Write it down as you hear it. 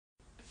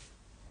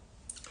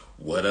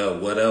What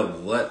up, what up,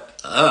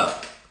 what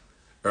up?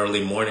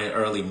 Early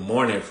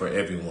morning for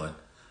everyone.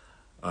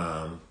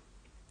 Um,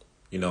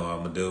 you know what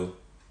I'm gonna do?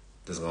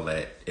 Just gonna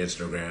let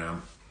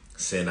Instagram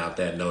send out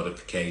that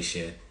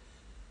notification,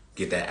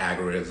 get that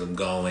algorithm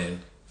going,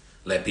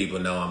 let people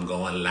know I'm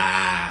going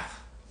live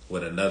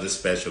with another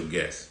special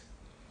guest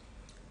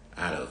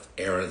out of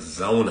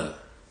Arizona,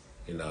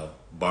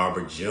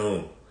 Barber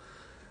June.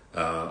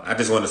 I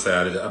just want to say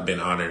I've been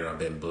honored and I've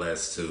been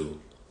blessed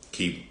to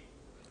keep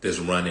this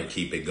running,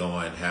 keep it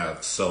going,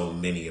 have so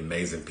many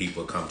amazing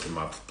people come to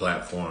my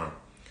platform,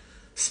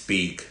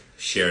 speak,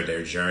 share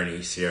their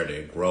journey, share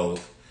their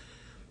growth.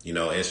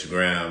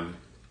 Instagram,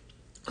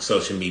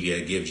 social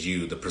media gives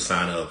you the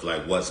persona of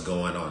like what's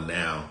going on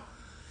now.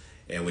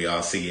 And we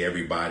all see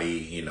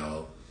everybody,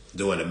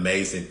 doing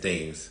amazing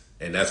things.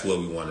 And that's what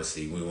we want to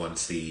see. We want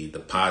to see the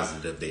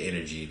positive, the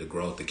energy, the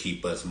growth to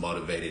keep us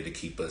motivated, to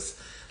keep us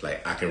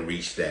like, I can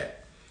reach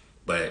that.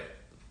 But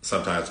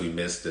sometimes we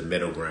miss the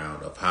middle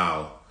ground of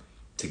how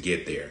to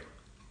get there.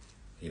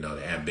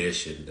 The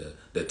ambition,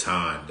 the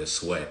time, the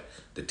sweat,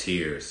 the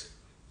tears,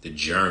 the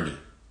journey,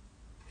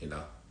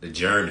 the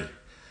journey.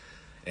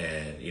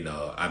 And,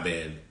 I've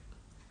been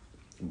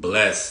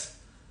blessed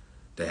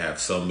to have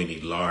so many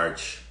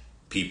large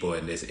people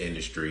in this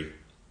industry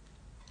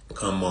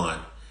come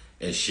on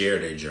and share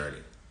their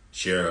journey,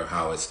 share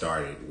how it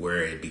started,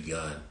 where it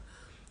begun,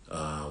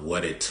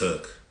 what it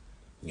took,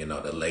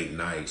 the late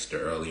nights, the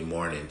early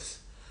mornings,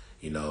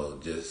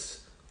 just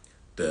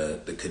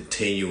the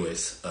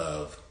continuous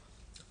of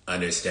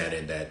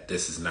understanding that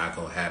this is not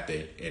going to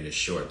happen in a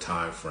short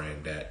time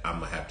frame, that I'm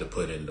going to have to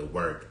put in the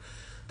work,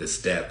 the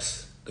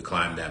steps to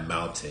climb that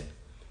mountain.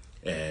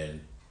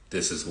 And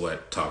this is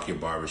what Talk Your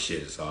Barber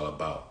Shit is all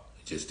about.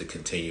 Just to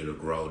continue to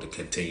grow, to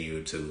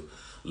continue to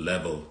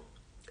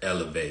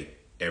elevate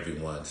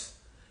everyone's,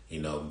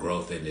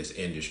 growth in this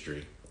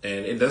industry.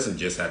 And it doesn't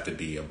just have to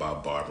be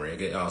about barbering.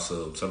 It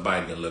also,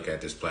 somebody can look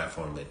at this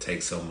platform and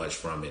take so much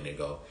from it and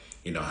go,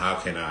 how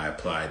can I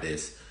apply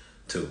this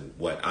to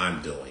what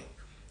I'm doing?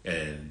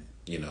 And,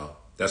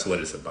 that's what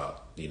it's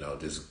about,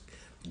 just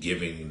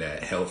giving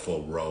that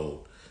helpful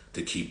road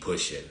to keep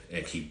pushing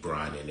and keep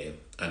grinding and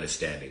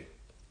understanding.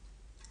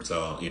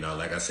 So,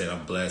 like I said,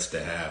 I'm blessed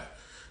to have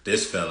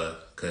this fella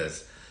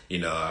because,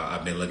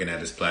 I've been looking at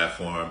his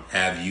platform,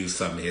 have used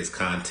some of his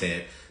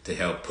content to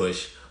help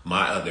push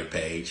my other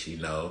page,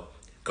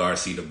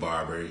 Garcia the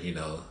Barber,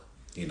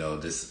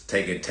 just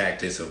taking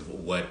tactics of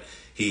what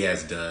he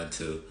has done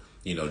to,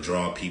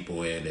 draw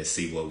people in and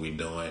see what we're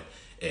doing.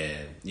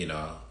 And,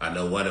 I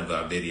know one of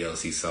our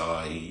videos he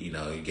saw, he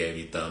gave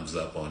me thumbs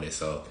up on it.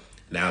 So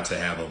now to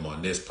have him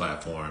on this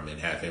platform and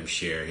have him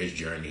share his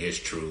journey, his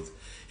truth,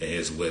 and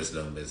his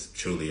wisdom is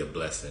truly a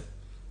blessing.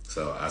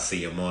 So I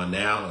see him on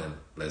now, and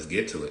let's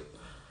get to it.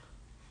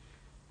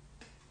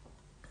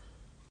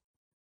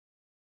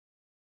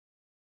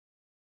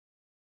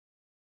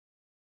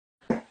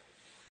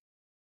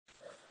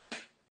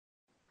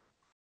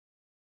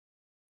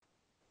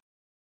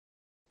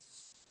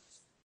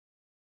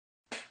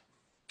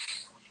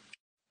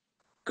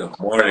 Good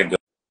morning. Good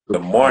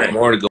Good morning.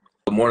 morning.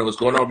 Good morning. What's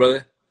going on,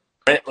 brother?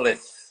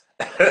 Rentless.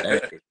 Hey,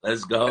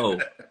 let's go.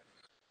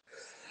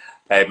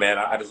 Hey, man,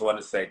 I just want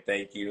to say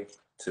thank you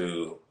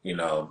to,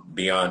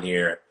 be on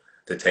here,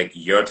 to take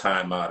your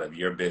time out of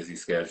your busy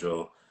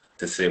schedule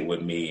to sit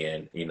with me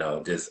and,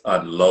 just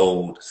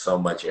unload so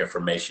much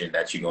information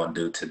that you're going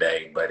to do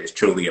today. But it's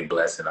truly a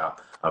blessing.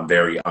 I'm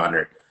very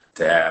honored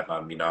to have,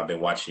 I've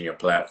been watching your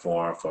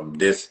platform from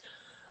this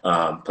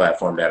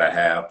platform that I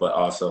have, but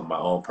also my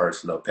own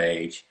personal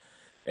page.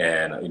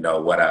 And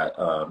what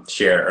I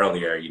shared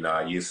earlier,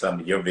 I use some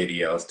of your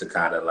videos to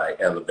kind of like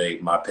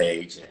elevate my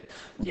page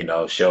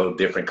and show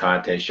different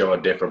content, show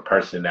a different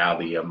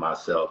personality of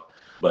myself.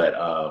 But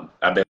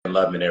I've been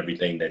loving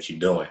everything that you're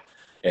doing.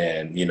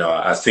 And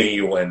I seen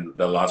you in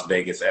the Las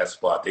Vegas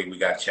Expo. I think we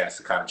got a chance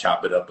to kind of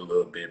chop it up a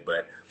little bit,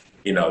 but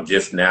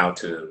just now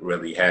to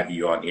really have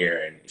you on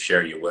here and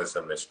share your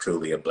wisdom is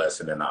truly a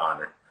blessing and an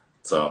honor.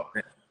 So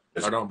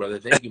Hold on, brother.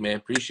 Thank you, man.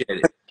 Appreciate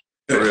it.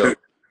 For real.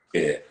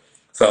 yeah.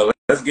 So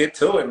let's get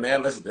to it,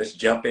 man. Let's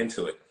jump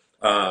into it.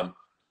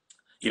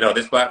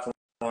 This platform,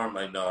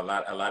 a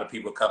lot of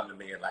people come to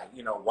me and like,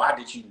 why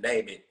did you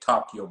name it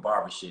Talk Your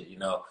Barber Shit?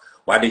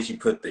 Why did you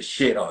put the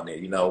shit on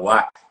it?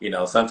 Why?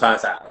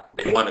 Sometimes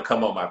they want to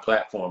come on my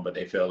platform, but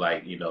they feel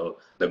like,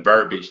 the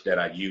verbiage that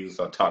I use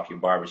on Talk Your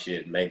Barber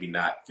Shit maybe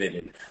not fit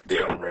in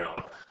their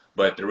realm.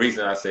 But the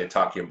reason I said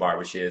Talk Your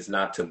Barber Shit is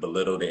not to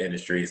belittle the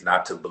industry. It's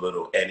not to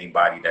belittle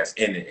anybody that's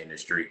in the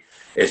industry.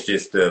 It's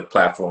just the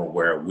platform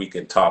where we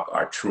can talk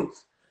our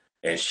truth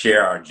and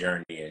share our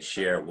journey and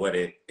share what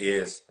it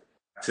is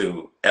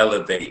to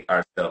elevate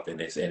ourselves in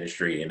this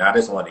industry. And I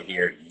just want to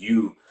hear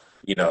you,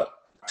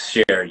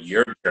 share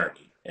your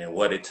journey and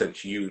what it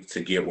took you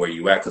to get where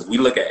you at. Because we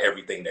look at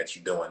everything that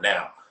you're doing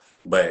now,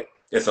 but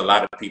it's a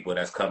lot of people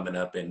that's coming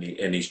up in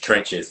these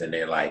trenches and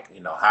they're like,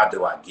 how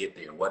do I get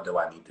there? What do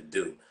I need to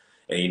do?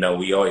 And,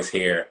 we always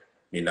hear,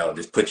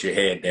 just put your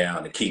head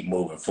down and keep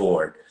moving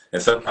forward.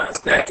 And sometimes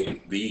that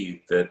can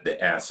be the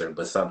answer,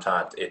 but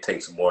sometimes it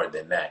takes more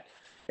than that.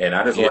 And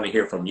I just Yeah. want to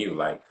hear from you,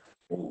 like,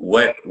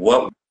 what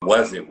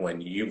was it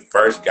when you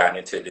first got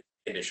into this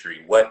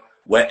industry? What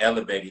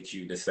elevated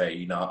you to say,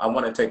 you know, I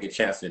want to take a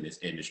chance in this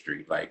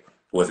industry? Like,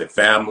 was it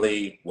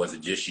family? Was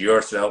it just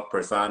yourself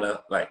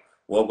persona? Like,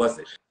 what was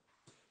it?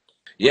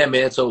 Yeah,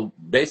 man. So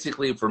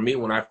basically, for me,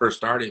 when I first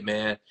started,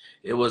 man,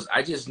 it was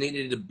I just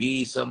needed to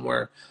be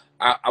somewhere.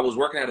 I was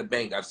working at a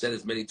bank. I've said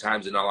this many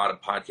times in a lot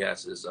of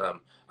podcasts.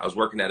 I was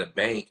working at a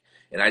bank,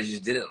 and I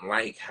just didn't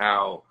like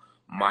how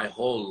my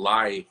whole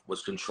life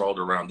was controlled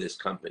around this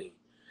company,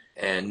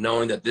 and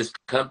knowing that this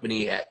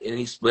company at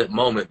any split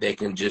moment they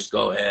can just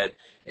go ahead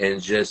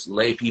and just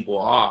lay people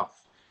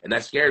off, and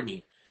that scared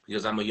me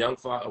because I'm a young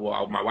father.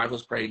 Well, my wife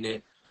was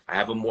pregnant. I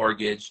have a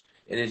mortgage.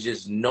 And it's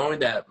just knowing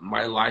that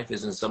my life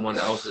is in someone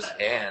else's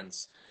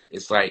hands.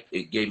 It's like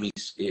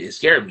it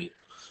scared me.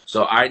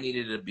 So I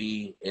needed to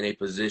be in a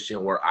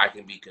position where I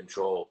can be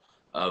control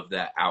of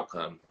that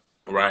outcome,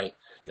 right?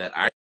 That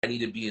I need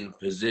to be in a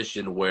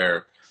position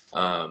where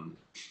um,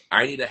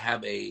 I need to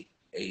have a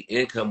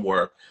income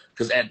where,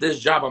 because at this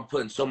job I'm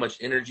putting so much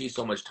energy,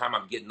 so much time.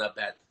 I'm getting up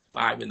at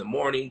 5 in the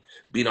morning,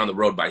 being on the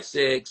road by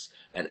 6,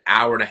 an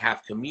hour and a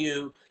half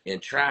commute in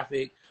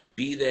traffic,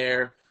 be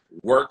there,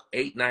 work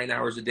 8, 9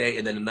 hours a day,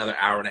 and then another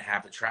hour and a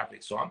half of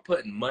traffic. So I'm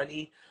putting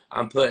money,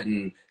 I'm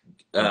putting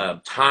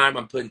time,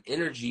 I'm putting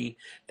energy,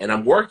 and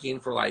I'm working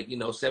for, like,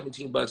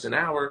 17 bucks an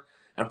hour.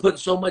 I'm putting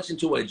so much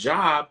into a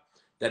job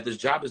that this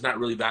job is not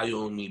really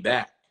valuing me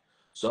back.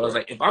 So I was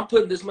like, if I'm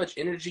putting this much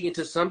energy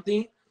into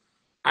something,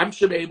 I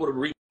should be able to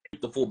reap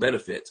the full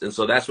benefits. And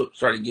so that's what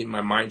started getting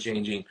my mind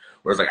changing.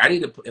 Where it's like, I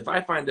need to, if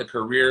I find a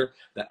career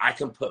that I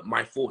can put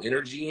my full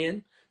energy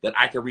in, that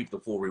I can reap the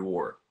full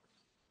reward.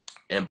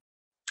 And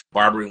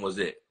barbering was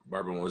it.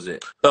 Barbering was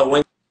it. So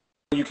when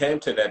you came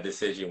to that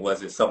decision,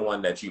 was it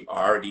someone that you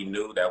already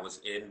knew that was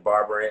in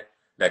barbering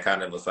that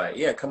kind of was like,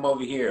 yeah, come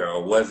over here?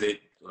 Or was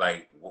it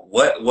like,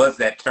 what was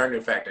that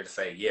turning factor to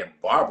say, yeah,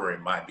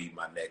 barbering might be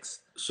my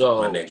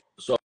So, next?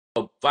 so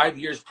 5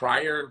 years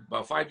prior,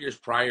 about 5 years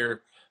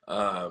prior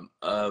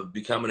of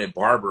becoming a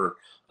barber,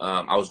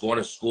 I was going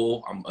to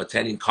school. I'm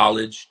attending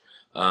college.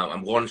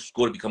 I'm going to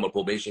school to become a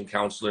probation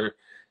counselor,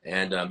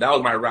 and that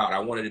was my route. I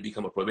wanted to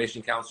become a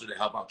probation counselor to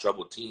help out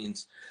troubled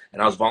teens,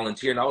 and I was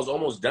volunteering. I was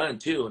almost done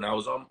too, and I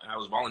was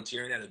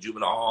volunteering at a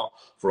juvenile hall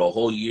for a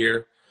whole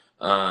year.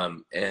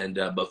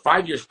 But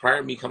 5 years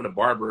prior to me coming to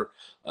barber,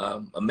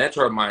 a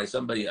mentor of mine,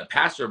 a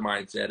pastor of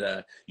mine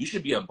said, "You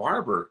should be a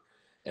barber."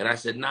 And I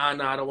said, nah,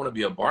 I don't want to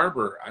be a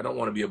barber. I don't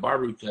want to be a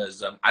barber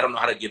because I don't know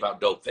how to give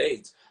out dope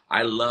fades.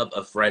 I love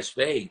a fresh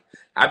fade.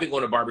 I've been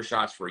going to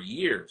barbershops for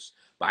years,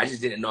 but I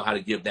just didn't know how to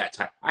give that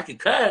type. I could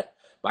cut,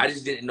 but I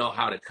just didn't know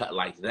how to cut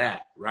like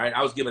that, right?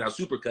 I was giving out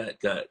super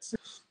cuts,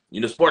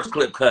 sports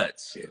clip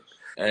cuts.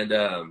 And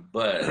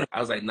but I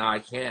was like, no, I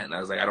can't. I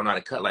was like, I don't know how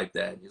to cut like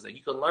that. And he's like,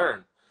 you can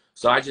learn.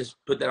 So I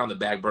just put that on the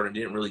back burner,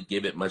 didn't really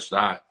give it much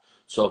thought.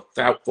 So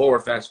fast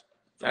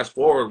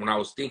forward, when I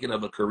was thinking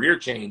of a career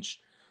change,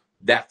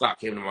 that thought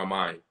came to my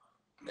mind.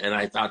 And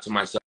I thought to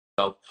myself,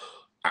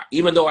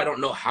 even though I don't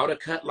know how to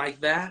cut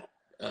like that,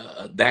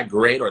 that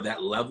grade or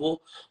that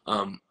level,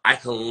 I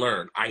can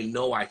learn. I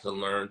know I can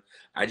learn.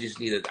 I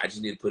just need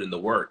to put in the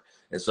work.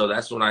 And so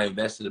that's when I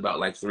invested about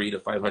like $300 to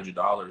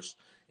 $500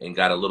 and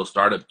got a little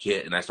startup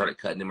kit, and I started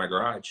cutting in my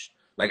garage.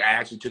 Like, I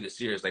actually took it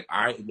serious. Like,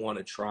 I want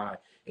to try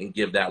and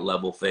give that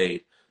level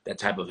fade, that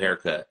type of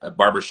haircut, a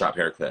barbershop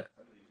haircut.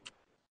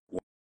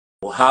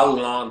 Well, how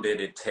long did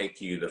it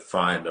take you to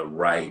find the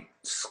right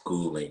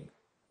schooling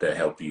to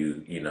help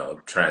you,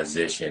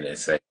 transition and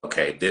say,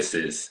 okay, this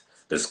is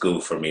the school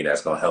for me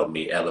that's going to help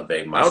me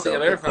elevate I don't think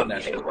I've myself ever and put found me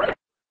that in the school. right?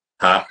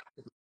 Huh?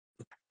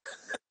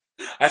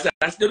 I said,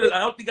 I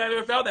don't think I've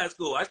ever found that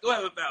school. I still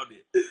haven't found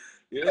it.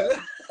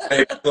 Yeah.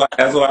 Hey,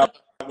 that's why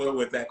I went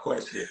with that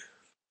question.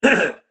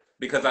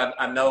 Because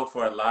I know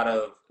for a lot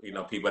of,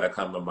 people that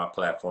come on my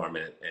platform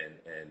and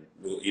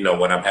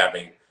when I'm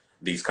having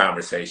these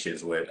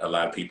conversations with a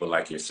lot of people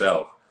like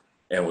yourself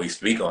and we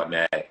speak on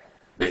that,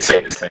 they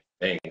say the same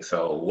thing.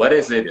 So what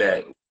is it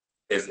that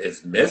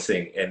is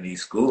missing in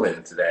these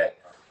schoolings that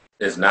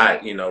is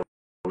not,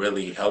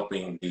 really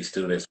helping these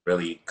students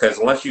really? Because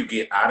once you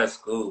get out of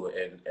school,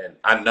 and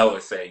I know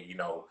it's say,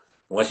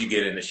 once you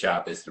get in the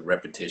shop, it's the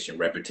repetition,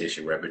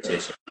 repetition,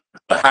 repetition.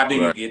 But how do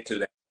you Right. get to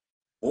that?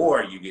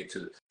 Or you get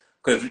to,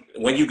 because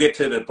when you get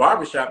to the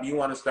barbershop, you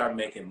want to start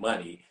making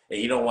money,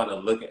 and you don't want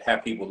to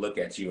have people look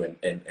at you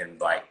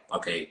and like,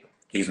 okay,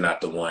 he's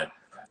not the one.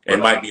 It Right.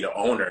 might be the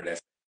owner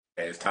that's,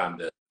 it's time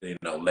to,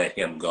 let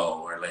him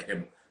go or let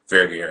him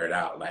figure it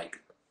out. Like,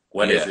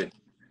 what is Yeah. it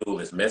school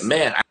is missing?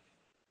 Man,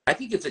 I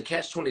think it's a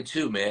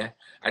catch-22, man.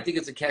 I think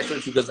it's a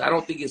catch-22 because I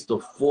don't think it's the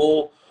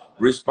full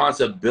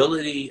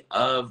responsibility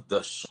of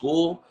the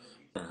school,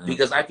 Hmm.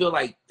 because I feel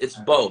like it's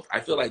both. I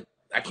feel like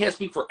I can't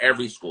speak for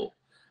every school.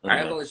 I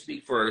can Hmm. only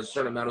speak for a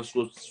certain amount of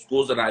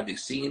schools that I've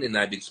seen and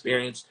I've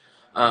experienced.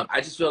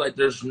 I just feel like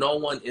there's no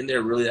one in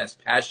there really that's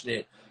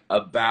passionate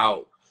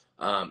about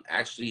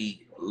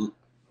actually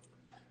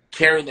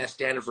carrying that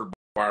standard for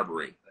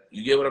barbering.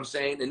 You get what I'm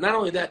saying? And not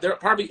only that, there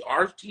probably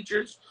are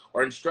teachers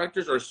or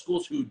instructors or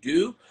schools who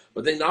do,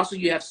 but then also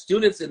you have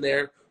students in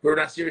there who are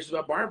not serious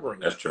about barbering.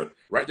 That's true.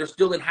 Right? They're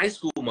still in high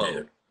school mode.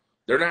 Yeah.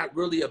 They're not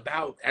really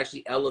about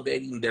actually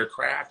elevating their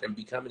craft and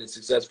becoming a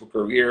successful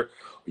career.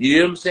 You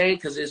know what I'm saying?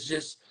 Because it's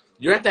just,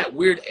 you're at that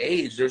weird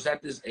age. There's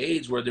at this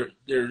age where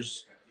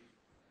it's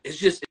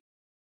just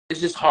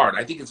hard.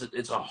 I think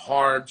it's a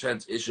hard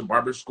transition.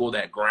 Barber school,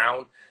 that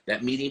ground,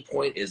 that meeting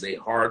point is a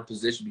hard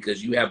position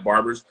because you have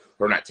barbers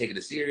who are not taking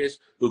it serious,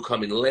 who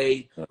come in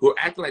late, who are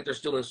acting like they're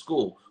still in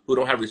school, who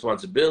don't have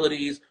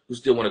responsibilities, who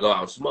still want to go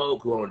out and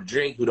smoke, who want to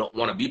drink, who don't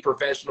want to be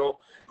professional,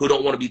 who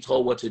don't want to be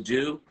told what to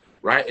do,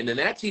 right? And then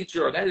that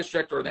teacher or that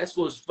instructor or that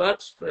school is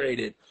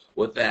frustrated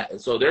with that.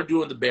 And so they're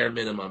doing the bare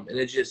minimum. And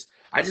I just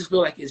feel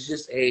like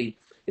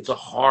it's a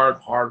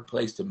hard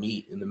place to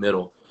meet in the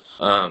middle.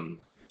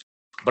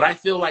 But I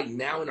feel like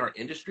now in our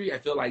industry, I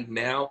feel like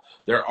now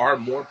there are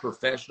more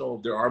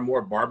there are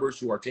more barbers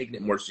who are taking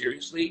it more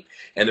seriously,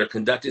 and they're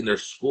conducting their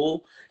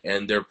school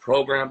and their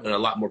program in a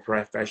lot more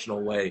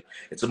professional way.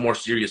 It's a more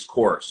serious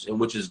course, and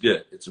which is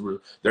good.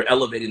 They're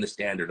elevating the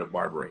standard of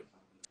barbering.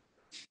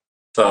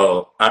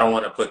 So I don't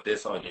want to put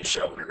this on your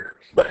shoulder,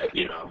 but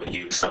you know, I'm gonna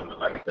use some of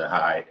like the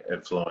high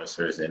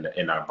influencers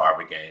in our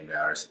barber game that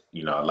are,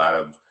 you know, a lot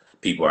of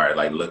people are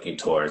like looking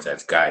towards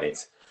as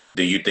guidance.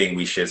 Do you think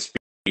we should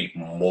speak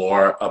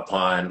more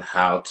upon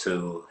how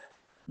to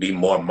be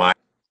more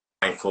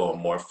mindful,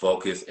 more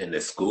focused in the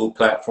school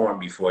platform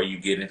before you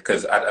get in?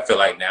 Because I feel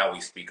like now we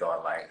speak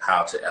on like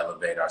how to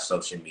elevate our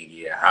social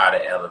media, how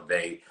to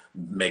elevate,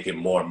 making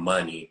more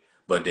money,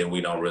 but then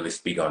we don't really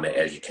speak on the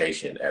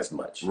education as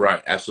much.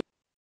 Right,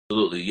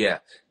 absolutely, yeah.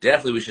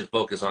 Definitely we should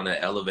focus on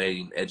that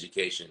elevating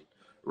education,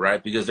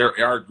 right? Because there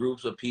are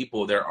groups of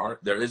people, there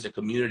is a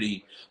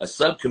community, a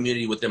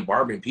sub-community within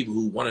barbering, people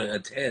who want to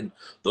attend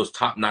those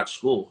top-notch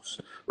schools,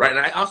 right? And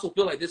I also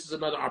feel like this is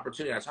another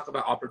opportunity. I talk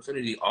about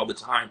opportunity all the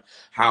time,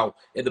 how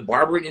in the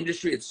barbering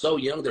industry, it's so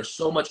young, there's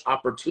so much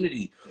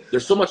opportunity.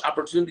 There's so much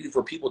opportunity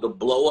for people to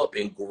blow up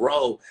and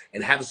grow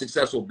and have a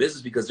successful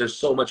business because there's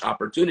so much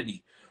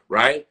opportunity,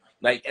 right?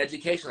 Like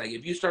education, like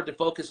if you start to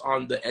focus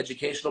on the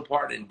educational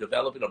part and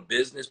developing a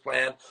business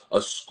plan, a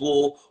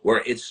school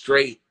where it's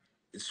straight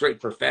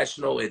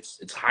professional, it's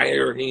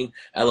hiring,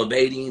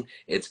 elevating,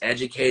 it's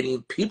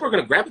educating, people are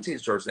going to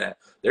gravitate towards that.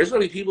 There's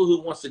going to be people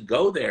who wants to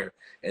go there,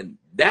 and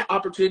that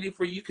opportunity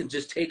for you can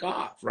just take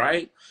off,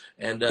 right?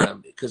 And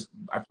because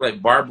I feel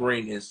like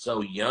barbering is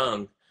so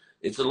young,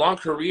 it's a long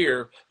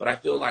career, but I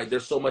feel like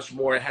there's so much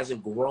more. It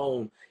hasn't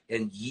grown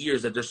in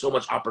years that there's so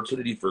much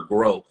opportunity for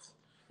growth,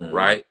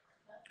 right?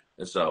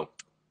 And so,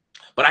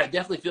 but I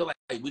definitely feel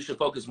like we should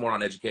focus more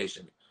on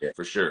education,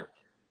 for sure.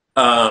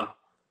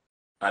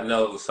 I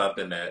know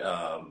something that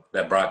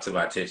that brought to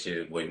my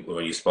attention when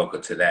you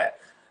spoke to that,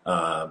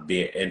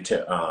 being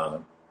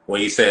into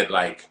when you said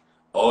like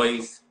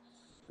always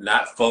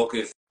not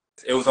focus.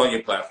 It was on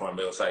your platform.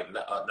 It was like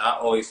not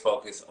always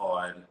focus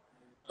on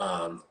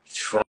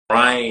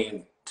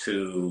trying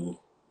to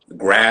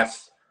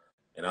grasp,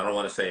 and I don't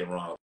want to say it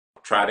wrong.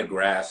 Try to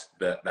grasp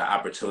the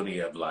opportunity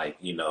of like,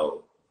 you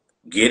know,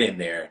 getting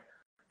there,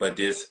 but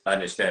just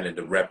understanding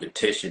the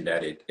repetition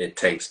that it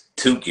takes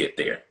to get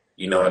there.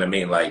 You know what I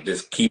mean? Like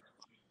just keep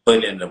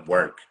putting in the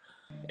work.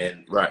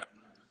 And right.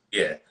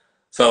 Yeah.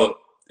 So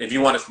if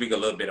you want to speak a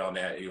little bit on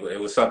that, it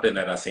was something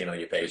that I seen on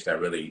your page that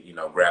really, you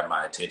know, grabbed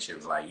my attention. It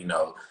was like, you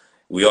know,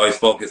 we always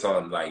focus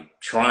on like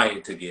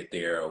trying to get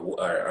there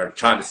or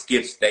trying to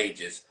skip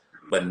stages,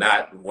 but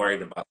not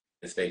worried about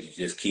the stages.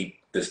 Just keep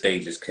the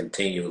stages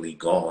continually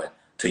going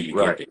till you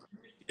get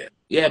there.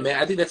 Yeah, man.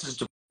 I think that's just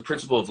the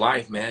principle of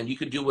life, man. You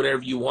can do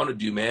whatever you want to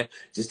do, man.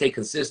 Just stay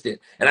consistent.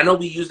 And I know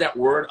we use that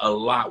word a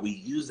lot. We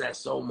use that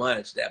so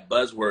much, that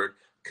buzzword,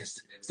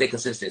 stay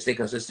consistent, stay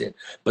consistent.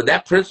 But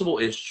that principle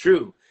is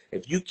true.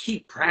 If you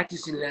keep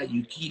practicing that,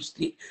 you keep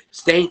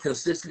staying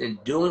consistent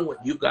and doing what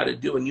you've got to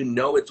do, and you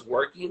know it's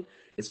working,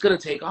 it's going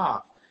to take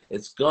off.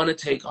 It's going to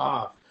take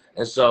off.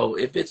 And so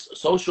if it's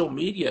social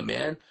media,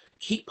 man,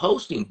 keep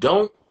posting.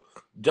 Don't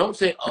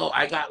say, oh,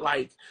 I got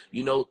like,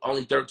 you know,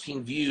 only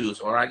 13 views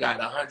or I got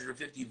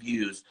 150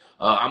 views.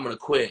 I'm going to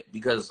quit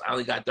because I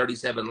only got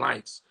 37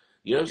 likes.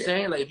 You know what I'm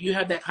saying? Like if you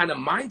have that kind of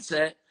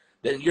mindset,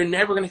 then you're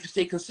never going to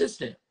stay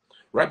consistent,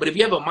 right? But if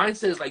you have a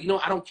mindset, it's like, you know,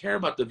 I don't care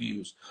about the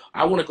views.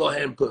 I want to go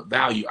ahead and put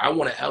value. I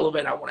want to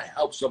elevate. I want to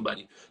help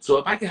somebody. So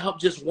if I can help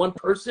just one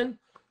person,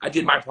 I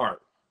did my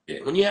part.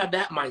 When you have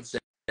that mindset,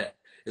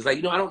 it's like,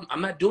 you know,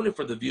 I'm not doing it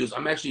for the views.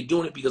 I'm actually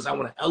doing it because I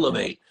want to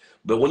elevate.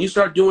 But when you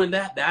start doing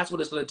that, that's when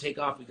it's going to take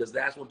off, because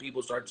that's when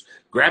people start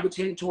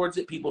gravitating towards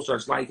it. People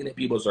start liking it.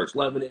 People start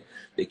loving it.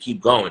 They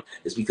keep going.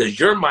 It's because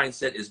your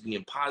mindset is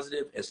being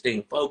positive and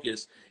staying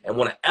focused and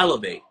want to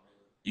elevate.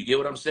 You get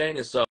what I'm saying?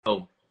 And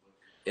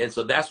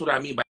so that's what I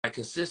mean by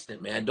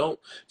consistent, man. Don't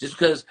just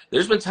because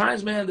there's been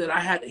times, man, that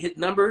I had to hit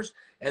numbers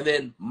and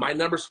then my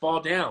numbers fall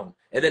down.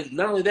 And then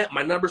not only that,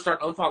 my numbers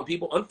start unfollowing,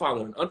 people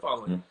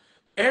unfollowing.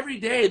 Every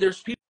day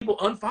there's people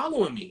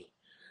unfollowing me.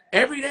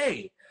 Every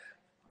day.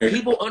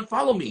 people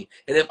unfollow me.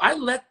 And if I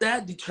let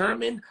that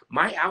determine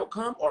my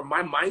outcome or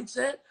my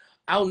mindset,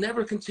 I'll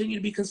never continue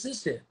to be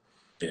consistent.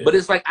 Yeah. But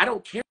it's like, I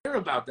don't care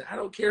about that. I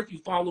don't care if you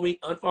follow me,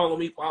 unfollow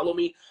me, follow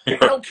me. I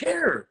don't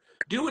care.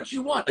 Do what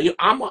you want.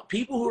 I want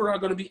people who are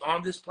going to be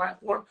on this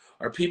platform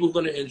are people who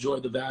are going to enjoy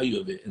the value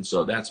of it. And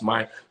so that's a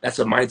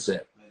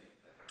mindset.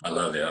 I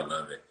love it. I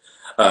love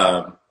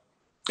it.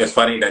 It's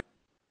funny that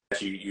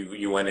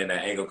you went in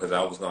that angle, because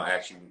I was going to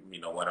ask you,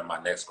 one of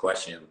my next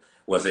questions,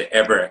 was it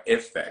ever an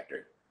if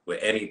factor with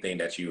anything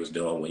that you was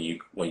doing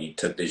when you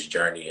took this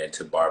journey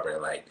into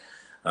barbering? Like,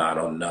 I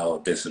don't know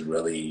if this is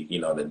really,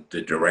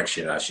 the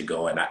direction I should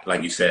go in.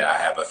 Like you said, I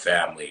have a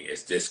family.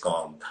 Is this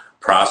going to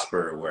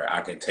prosper where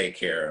I can take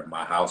care of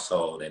my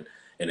household and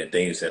the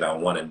things that I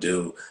want to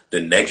do the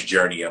next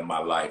journey of my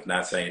life?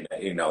 Not saying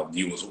that,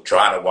 you was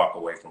trying to walk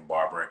away from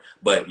barbering,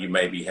 but you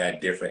maybe had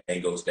different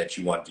angles that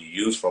you wanted to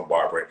use from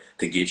barbering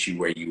to get you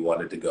where you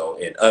wanted to go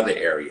in other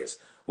areas.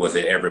 Was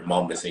it ever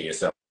moments in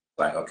yourself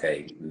like,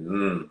 okay,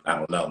 I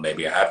don't know,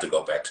 maybe I have to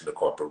go back to the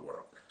corporate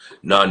world?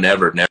 No,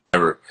 never.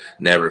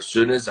 As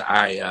soon as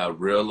I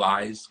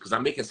realized, because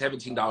I'm making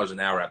 $17 an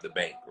hour at the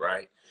bank,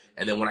 right?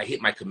 And then when I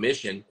hit my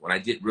commission, when I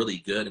did really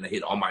good and I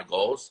hit all my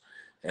goals,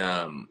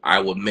 I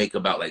would make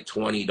about like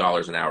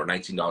 $20 an hour,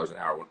 $19 an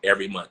hour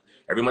every month.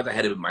 Every month I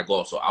had to hit my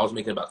goal. So I was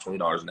making about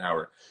 $20 an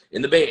hour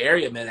in the Bay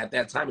Area, man. At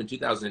that time in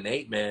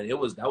 2008, man, that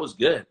was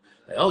good.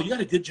 Like, oh, you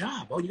got a good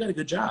job. Oh, you got a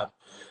good job.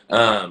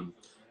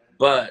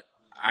 But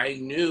I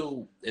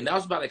knew, and that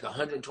was about like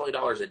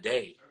 $120 a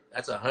day.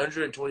 That's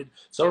 120,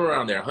 somewhere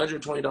around there,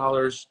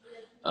 $120,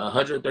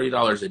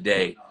 $130 a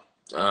day,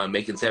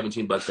 making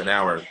 17 bucks an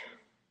hour.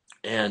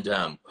 And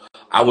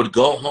I would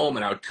go home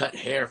and I would cut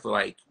hair for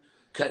like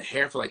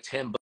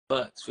 10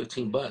 bucks,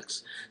 15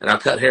 bucks. And I'll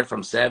cut hair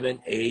from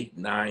 7, 8,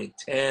 9,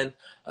 10,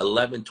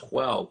 11,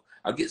 12.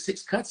 I'll get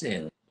 6 cuts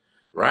in,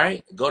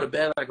 right? Go to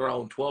bed like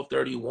around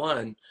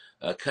 12:31,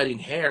 cutting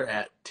hair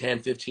at 10,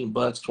 15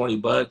 bucks, 20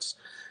 bucks.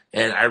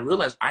 And I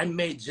realized I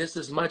made just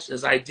as much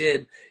as I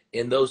did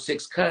in those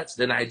 6 cuts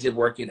than I did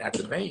working at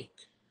the bank.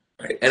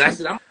 And I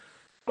said, I'm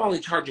only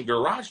charging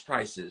garage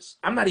prices.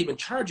 I'm not even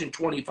charging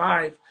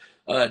 $25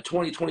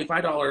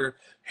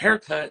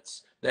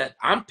 haircuts that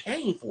I'm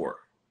paying for.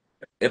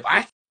 If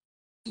I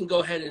can go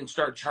ahead and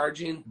start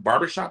charging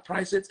barbershop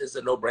prices, it's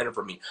a no-brainer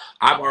for me.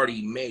 I've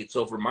already made.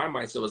 So for my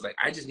mindset, it was like,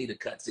 I just need to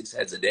cut 6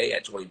 heads a day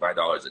at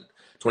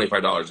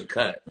 $25 a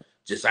cut.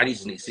 I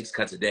just need 6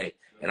 cuts a day,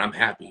 and I'm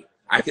happy.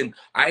 I can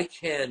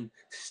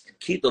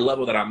keep the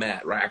level that I'm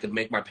at, right? I can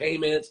make my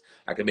payments.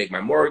 I can make my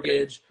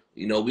mortgage.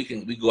 We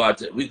go out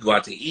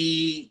to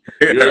eat.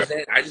 You know what I'm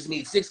saying? I just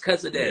need 6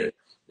 cuts a day.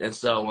 And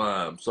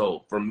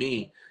so for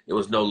me, it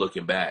was no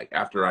looking back.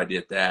 After I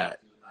did that,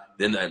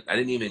 then I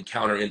didn't even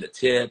counter in the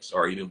tips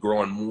or even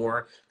growing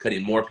more,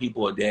 cutting more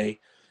people a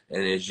day.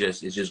 And it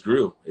just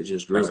grew. It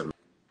just grew.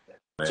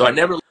 So I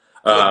never looked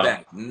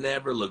back.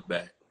 Never looked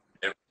back.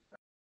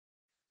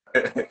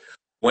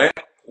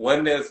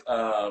 When there's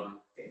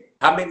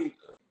how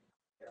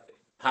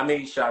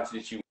many shops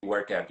did you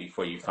work at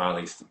before you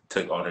finally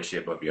took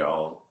ownership of your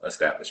own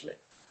establishment?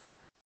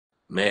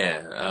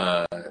 Man,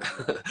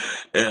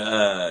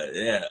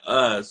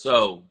 yeah.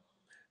 So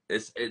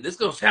this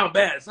gonna sound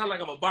bad. It's not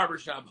like I'm a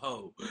barbershop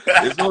hoe.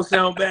 It's gonna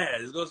sound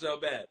bad.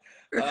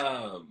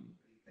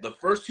 The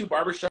first 2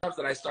 barbershops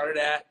that I started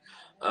at,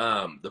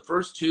 the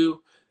first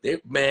 2,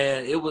 it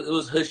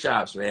was hood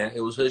shops, man.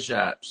 It was hood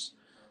shops.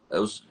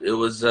 So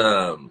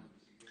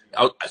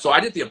I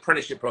did the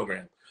apprenticeship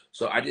program.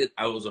 So I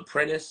was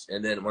apprentice,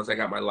 and then once I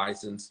got my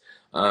license,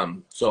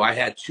 so I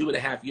had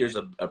 2.5 years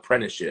of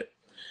apprenticeship,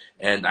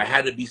 and I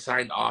had to be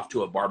signed off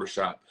to a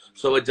barbershop.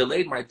 So it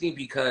delayed my thing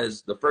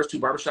because the first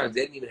 2 barbershops,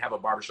 they didn't even have a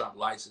barbershop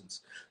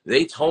license.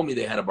 They told me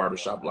they had a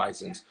barbershop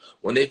license.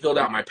 When they filled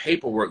out my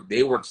paperwork,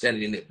 they weren't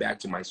sending it back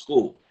to my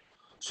school.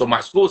 So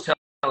my school was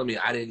telling me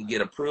I didn't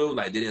get approved,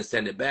 like they didn't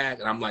send it back,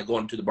 and I'm like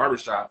going to the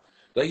barbershop,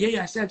 like,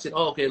 yeah, I sent it.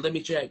 Oh, okay, let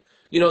me check.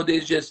 They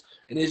just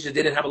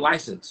didn't have a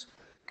license.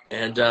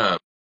 And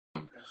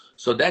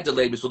so that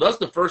delayed me. So that's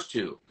the first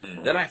 2.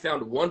 Mm-hmm. Then I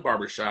found one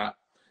barbershop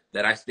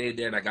that I stayed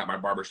there, and I got my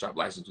barbershop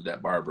license with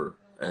that barber.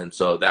 And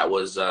so that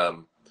was my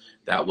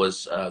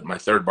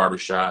 3rd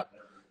barbershop.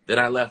 Then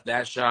I left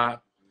that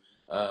shop,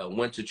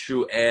 went to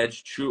True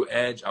Edge.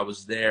 I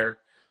was there.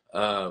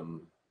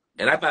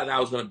 And I thought that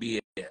was going to be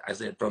it. I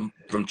said, from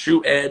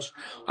True Edge,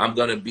 I'm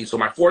going to be, so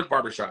my 4th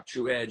barbershop,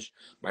 True Edge,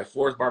 my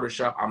 4th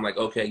barbershop, I'm like,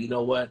 okay, you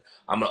know what?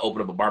 I'm going to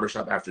open up a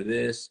barbershop after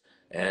this.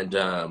 And,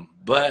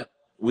 but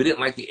we didn't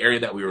like the area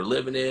that we were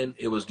living in.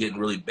 It was getting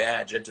really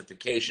bad,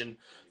 gentrification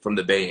from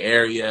the Bay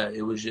Area.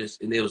 It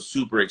was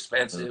super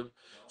expensive.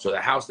 So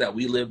the house that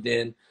we lived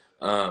in,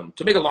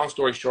 to make a long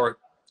story short,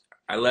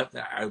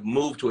 I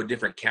moved to a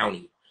different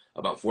county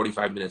about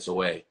 45 minutes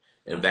away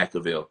in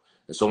Vacaville.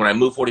 And so when I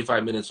moved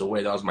 45 minutes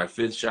away, that was my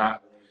 5th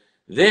shop.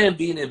 Then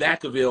being in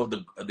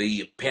Vacaville,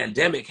 the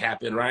pandemic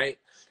happened, right?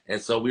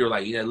 And so we were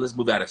like, let's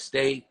move out of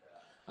state.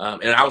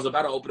 And I was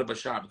about to open up a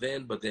shop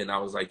then, but then I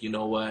was like, you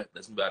know what?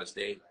 Let's move out of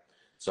state.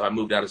 So I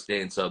moved out of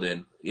state. And so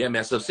then, yeah,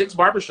 man. So 6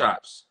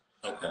 barbershops.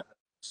 Okay.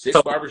 Six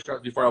So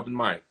barbershops before I opened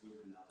mine.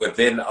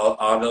 within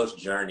all those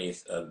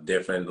journeys of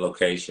different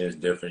locations,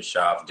 different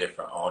shops,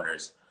 different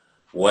owners,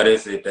 what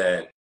is it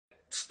that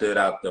stood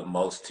out the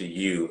most to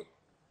you?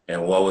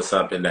 And what was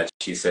something that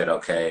you said,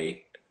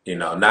 okay,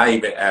 not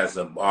even as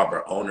a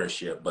barber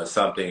ownership, but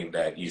something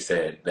that you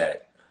said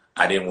that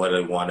I didn't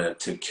really want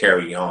to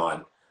carry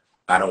on.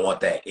 I don't want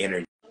that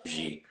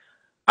energy.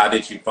 How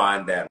did you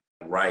find that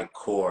right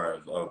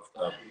core of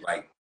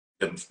like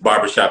the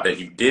barbershop that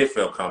you did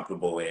feel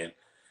comfortable in?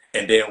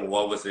 And then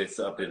what was it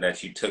something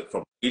that you took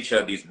from each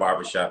of these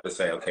barbershops to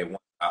say, okay, once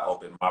I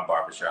open my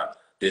barbershop,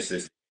 this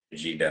is the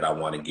energy that I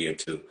want to give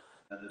to.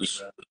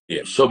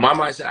 Yeah. So my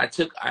mindset,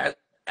 I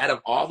out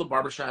of all the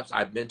barbershops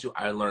I've been to,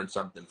 I learned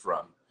something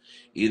from.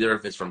 Either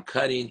if it's from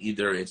cutting,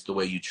 either it's the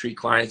way you treat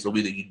clients, or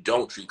either you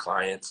don't treat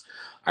clients.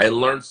 I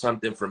learned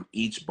something from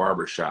each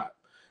barbershop,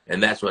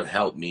 and that's what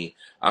helped me.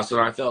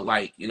 So I felt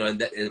like,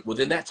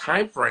 within that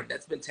time frame,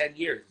 that's been 10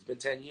 years. It's been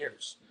 10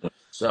 years.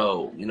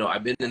 So,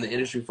 I've been in the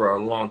industry for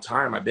a long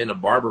time. I've been a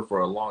barber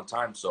for a long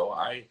time. So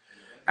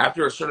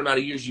after a certain amount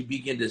of years, you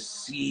begin to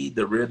see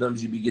the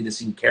rhythms, you begin to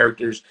see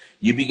characters,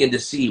 you begin to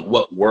see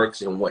what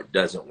works and what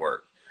doesn't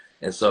work.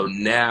 And so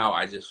now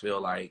I just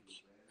feel like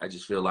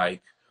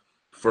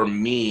for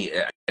me,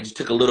 I just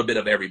took a little bit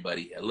of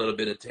everybody, a little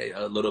bit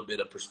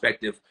of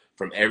perspective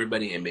from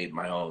everybody and made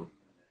my own.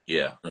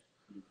 Yeah.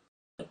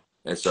 And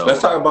Let's so,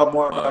 talk about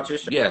more about your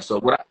show. yeah. So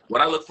what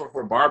I look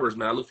for barbers,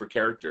 man, I look for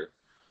character.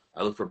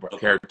 I look for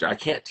character. I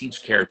can't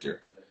teach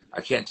character.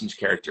 I can't teach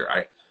character.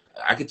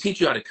 I can teach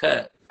you how to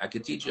cut. I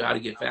can teach you how to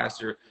get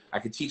faster. I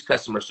can teach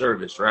customer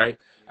service, right?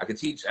 I can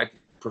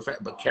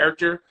perfect, but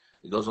character,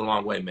 it goes a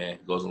long way, man.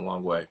 It goes a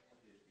long way.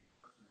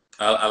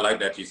 I like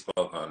that you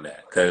spoke on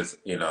that because,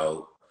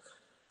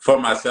 for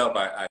myself,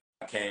 I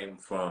came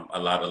from a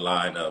lot of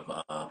line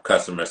of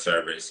customer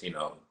service, the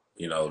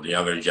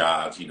younger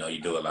jobs,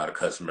 you do a lot of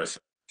customer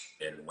service.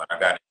 And when I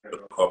got into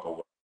corporate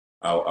work,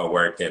 I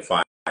worked in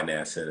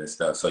financing and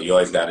stuff. So you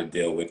always got to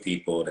deal with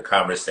people, the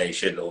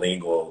conversation, the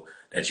lingo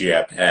that you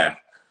have to have.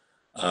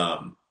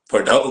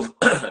 For those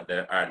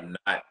that are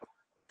not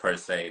per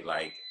se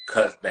like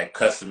that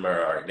customer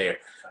or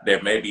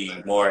they're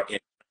maybe more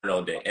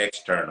internal than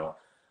external.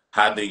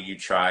 How do you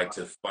try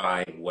to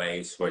find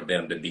ways for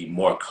them to be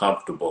more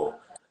comfortable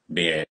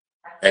being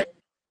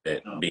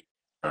external, being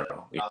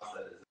internal?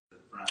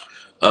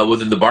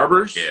 Within the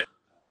barbers, Yeah.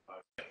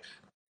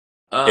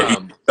 If you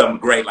um, do something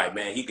great, like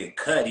man, he can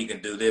cut, he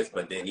can do this,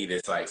 but then he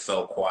just like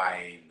so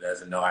quiet,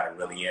 doesn't know how to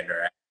really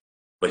interact.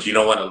 But you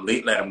don't want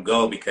to let him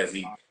go because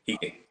he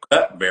can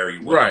cut very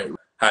right, well.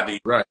 How do you?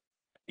 right.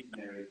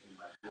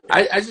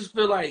 I just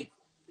feel like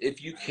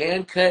if you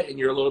can cut and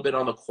you're a little bit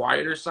on the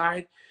quieter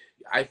side,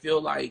 I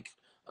feel like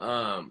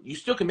you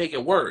still can make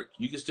it work.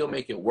 You can still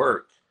make it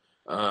work.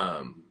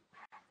 Um,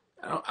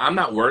 I'm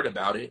not worried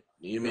about it.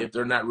 You know, I mean, if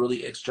they're not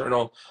really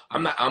external,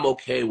 I'm not. I'm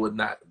okay with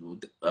not.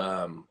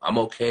 I'm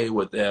okay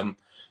with them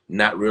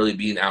not really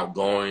being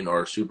outgoing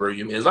or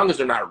superhuman. As long as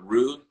they're not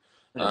rude,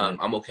 Mhm.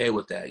 I'm okay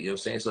with that. You know what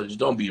I'm saying? So just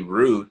don't be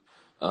rude,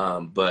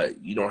 but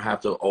you don't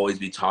have to always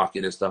be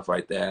talking and stuff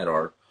like that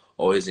or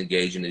always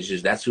engaging. It's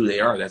just that's who they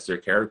are. That's their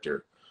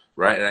character,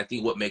 right? And I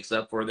think what makes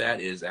up for that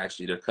is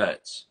actually their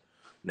cuts.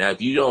 Now,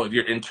 if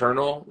you're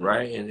internal,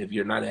 right, and if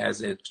you're not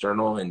as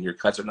external and your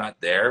cuts are not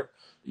there,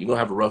 you're gonna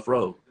have a rough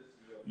road.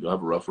 You'll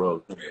have a rough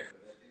road,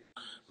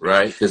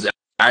 right? Because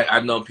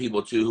I've known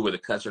people too who where the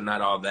cuts are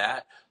not all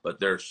that, but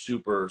they're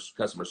super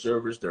customer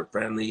service. They're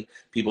friendly.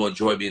 People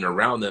enjoy being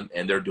around them,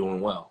 and they're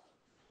doing well,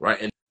 right?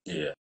 And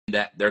Yeah.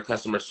 that their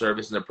customer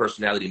service and their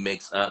personality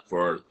makes up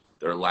for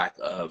their lack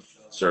of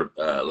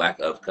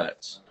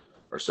cuts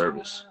or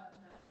service.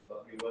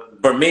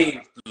 For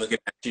me, looking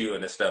at you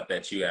and the stuff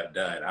that you have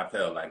done, I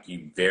feel like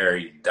you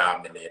very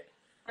dominant.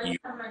 You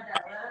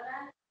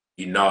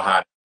you know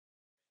how to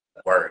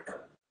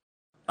work.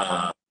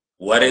 Um,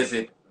 what is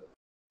it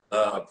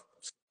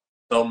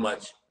so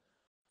much,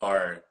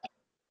 or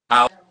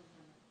how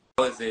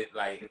is it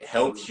like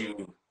helps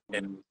you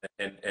in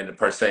the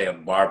per se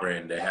of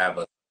barbering to have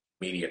a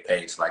media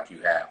page like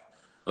you have?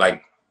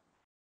 Like,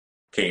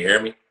 can you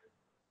hear me?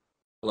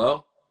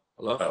 Hello,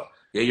 hello. Oh,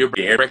 Yeah, you're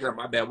can you hear me? breaking up.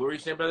 My bad. What were you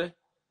saying, brother?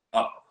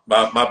 Oh,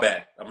 my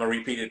bad. I'm gonna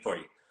repeat it for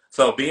you.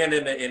 So, being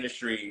in the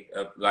industry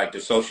of like the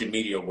social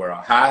media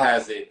world, how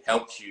has it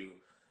helped you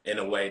in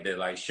a way to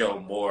like show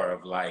more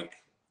of like?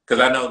 Because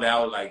I know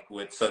now, like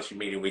with social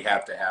media, we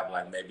have to have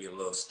like maybe a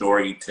little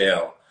story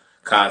tell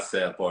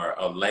concept or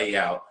a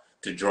layout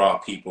to draw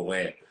people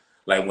in.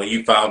 Like when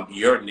you found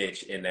your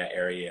niche in that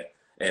area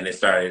and it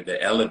started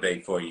to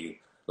elevate for you,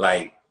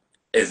 like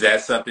is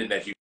that something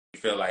that you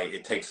feel like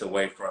it takes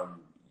away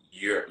from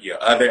your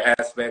other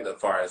aspect as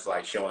far as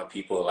like showing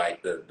people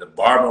like the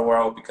barber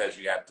world because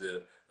you have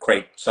to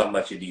create so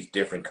much of these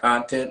different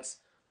contents.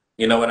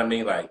 You know what I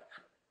mean? Like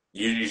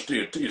you're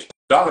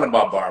talking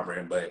about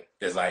barbering, but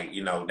it's like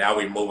now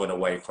we're moving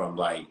away from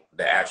like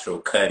the actual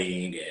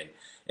cutting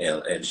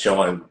and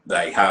showing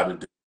like how to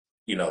do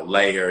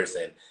layers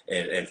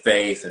and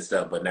face and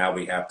stuff. But now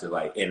we have to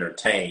like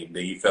entertain.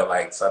 Do you feel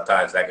like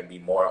sometimes that can be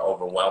more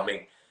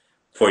overwhelming?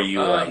 for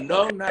you? Like,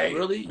 No, not okay,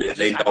 really. they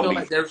Just I don't feel be.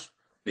 like there's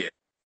Yeah.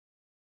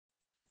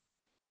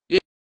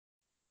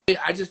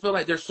 yeah, I just feel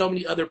like there's so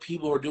many other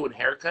people who are doing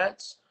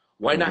haircuts.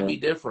 Why not Hmm. be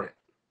different?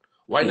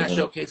 Why not Hmm.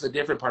 showcase a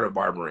different part of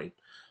barbering?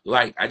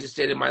 Like I just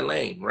stayed in my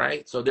lane,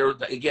 right? So there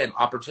was again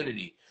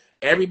opportunity.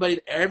 Every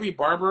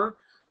barber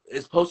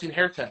is posting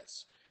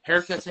haircuts.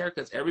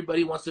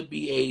 Everybody wants to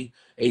be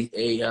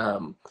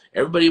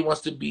everybody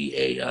wants to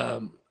be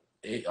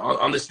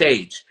on the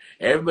stage.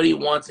 Everybody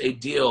wants a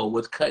deal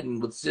with cutting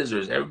with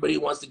scissors. Everybody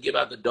wants to give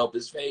out the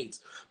dopest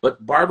fades.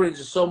 But barbering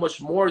is so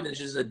much more than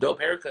just a dope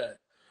haircut,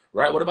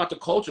 right? What about the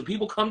culture?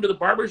 People come to the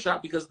barber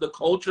shop because of the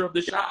culture of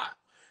the shop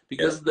Yeah.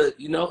 because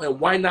and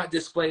why not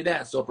display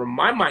that? So from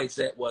my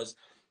mindset was,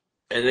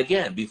 and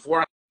again,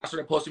 before I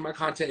started posting my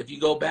content, if you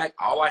go back,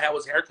 all I had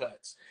was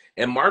haircuts.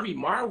 And Marvy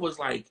Marv was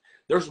like,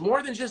 there's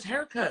more than just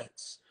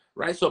haircuts,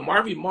 right? So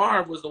Marvy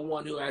Marv was the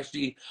one who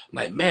actually,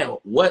 like, man,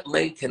 what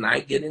lane can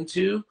I get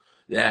into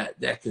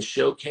that can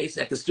showcase,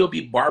 that can still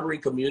be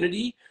barbering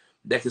community,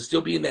 that can still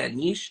be in that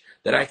niche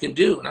that I can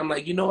do. And I'm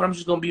like, you know what? I'm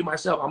just going to be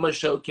myself. I'm going to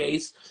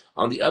showcase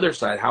on the other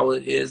side how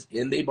it is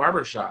in the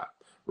barber shop,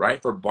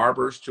 right? For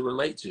barbers to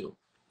relate to.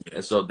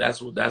 And so that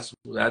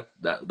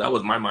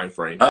was my mind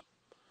frame.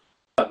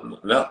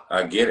 No,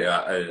 I get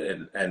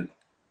it, and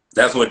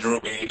that's what drew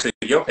me to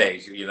your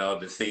page.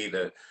 To see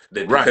the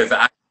Right. because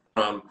I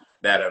from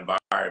that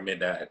environment,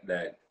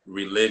 that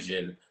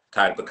religion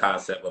type of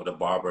concept of the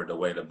barber, the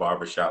way the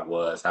barbershop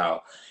was,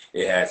 how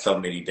it had so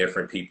many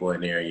different people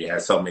in there. You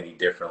had so many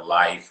different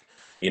life.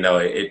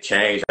 It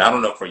changed. I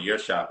don't know for your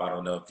shop. I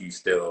don't know if you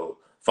still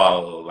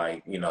follow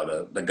like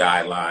the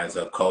guidelines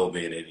of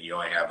COVID, and you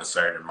only have a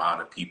certain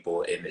amount of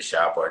people in the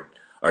shop,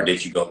 or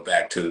did you go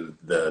back to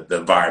the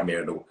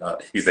environment?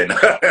 You said no.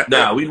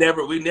 No, we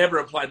never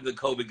applied to the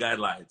COVID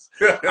guidelines.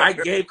 I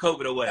gave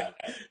COVID away.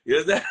 You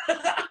know that?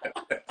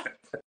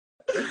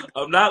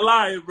 I'm not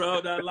lying,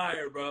 bro. Not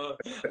lying, bro.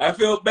 I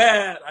felt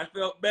bad.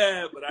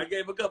 But I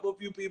gave a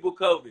few people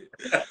COVID.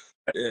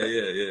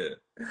 Yeah.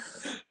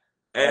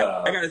 And I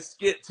uh, got a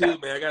skit too,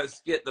 man. I got a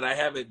skit that I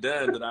haven't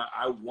done that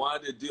I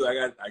wanted to do. I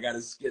got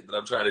a skit that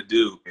I'm trying to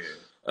do.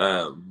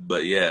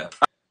 But yeah.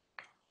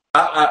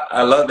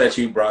 I love that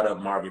you brought up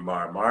Marvy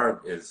Marv.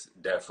 Marv is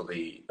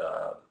definitely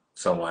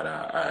someone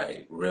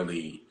I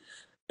really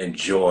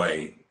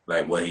enjoy,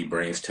 like what he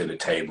brings to the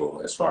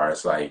table as far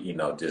as like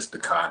just the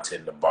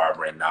content, the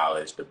barbering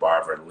knowledge, the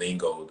barber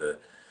lingo, the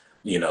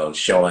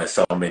showing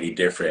so many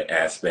different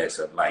aspects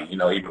of like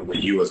even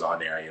when you was on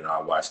there,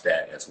 I watched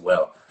that as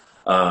well.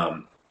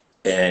 Um,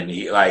 and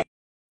he like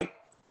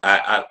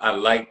I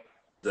like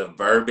the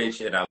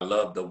verbiage, and I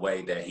love the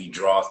way that he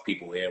draws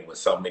people in with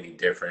so many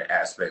different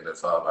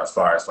aspects of as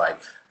far as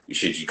like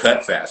should you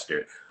cut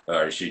faster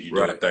or should you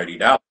do Right. it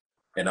 $30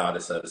 and all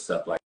this other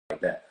stuff like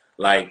that.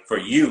 Like for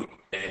you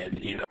and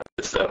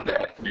the stuff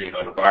that the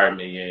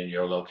environment you're in,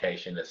 your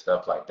location and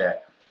stuff like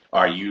that.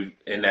 Are you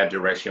in that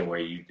direction where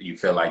you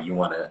feel like you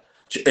want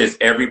to? Is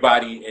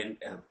everybody in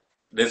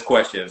this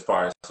question as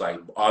far as like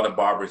all the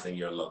barbers in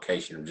your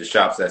location, the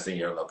shops that's in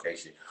your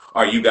location?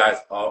 Are you guys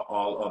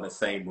all on the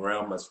same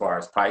realm as far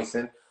as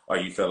pricing, or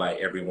you feel like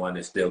everyone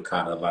is still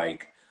kind of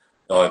like,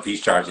 oh, if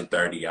he's charging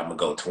 30, I'm gonna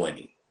go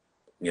 20.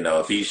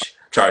 If he's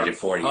charging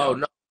 40, Oh I'm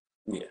no,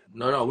 yeah.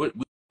 no. We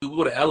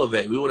would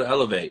elevate. We would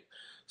elevate.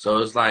 So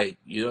it's like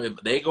if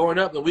they going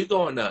up, then we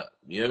going up.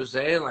 You know what I'm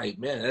saying? Like,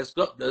 man, let's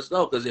go, let's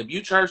go. Because if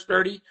you charge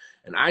 30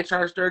 and I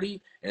charge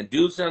 30, and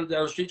dude down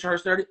the street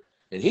charge 30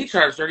 and he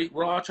charged 30,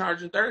 we're all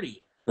charging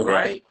 30, Right.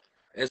 right?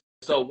 And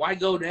so why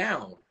go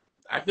down?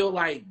 I feel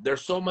like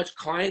there's so much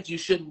clients you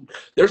shouldn't.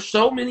 There's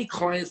so many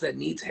clients that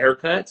needs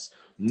haircuts.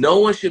 No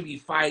one should be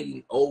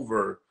fighting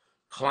over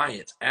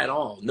clients at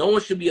all. No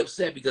one should be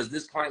upset because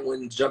this client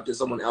went and jumped in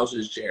someone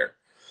else's chair.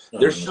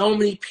 There's Mhm. so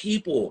many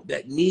people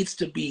that needs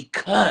to be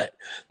cut,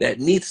 that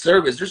need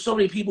service. There's so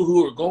many people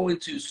who are going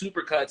to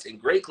supercuts and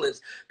great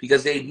clips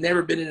because they've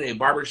never been in a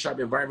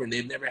barbershop environment.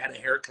 They've never had a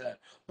haircut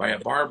by a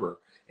barber.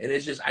 And I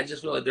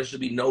just feel like there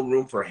should be no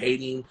room for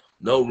hating,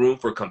 no room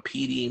for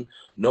competing,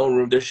 no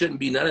room. There shouldn't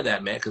be none of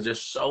that, man, because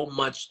there's so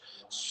much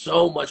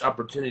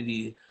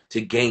opportunity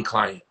to gain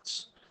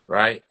clients,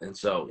 right? And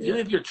so Yeah. even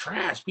if you're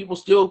trash, people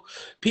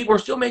are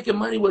still making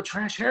money with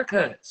trash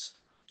haircuts.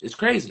 It's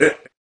crazy.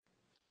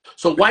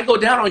 So why go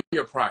down on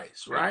your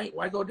price, right?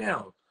 Why go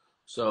down?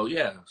 So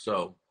yeah,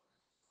 so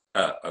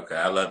Okay,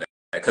 I love that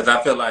because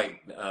I feel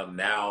like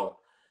now,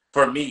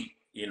 for me,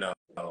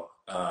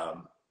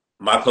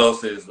 my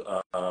closest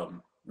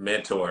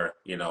mentor,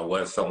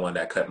 was someone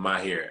that cut my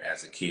hair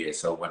as a kid.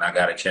 So when I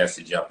got a chance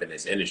to jump in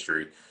this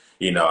industry,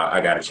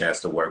 I got a chance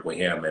to work with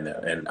him,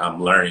 and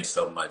I'm learning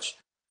so much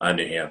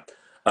under him.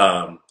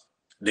 Um,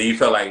 do you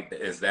feel like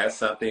is that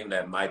something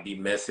that might be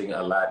missing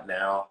a lot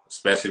now,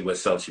 especially with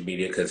social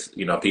media? Because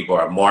people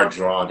are more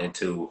drawn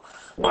into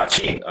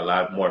watching a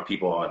lot more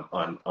people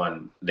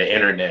on the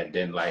internet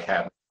than like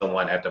having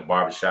someone at the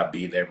barbershop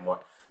be their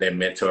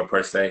mentor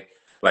per se.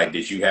 Like,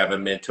 did you have a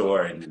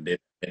mentor, and did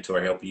the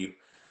mentor help you?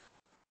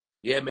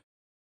 yeah,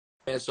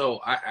 man.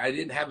 So I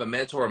didn't have a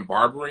mentor in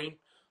barbering.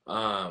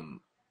 Um,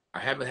 I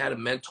haven't had a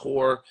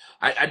mentor.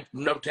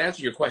 No, to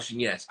answer your question,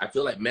 yes, I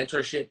feel like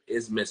mentorship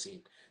is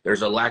missing.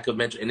 There's a lack of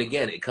mentor, and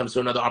again, it comes to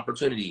another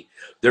opportunity.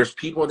 There's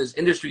people in this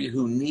industry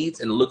who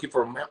needs and looking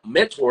for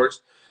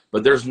mentors,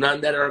 but there's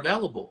none that are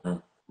available,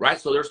 right?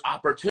 So there's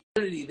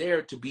opportunity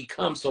there to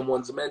become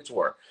someone's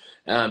mentor.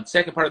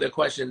 Second part of the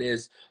question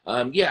is,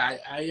 yeah,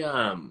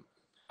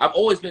 I've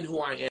always been who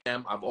I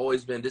am. I've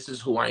always been. This is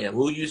who I am.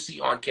 Who you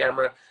see on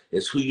camera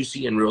is who you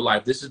see in real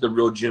life. This is the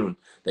real June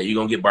that you're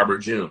gonna get, Barber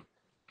June.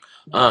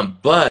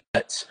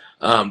 But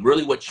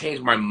really what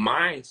changed my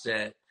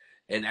mindset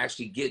and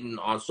actually getting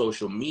on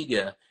social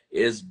media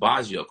is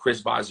Bazio,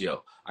 Chris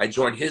Bazio. I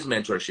joined his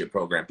mentorship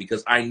program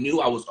because I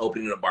knew I was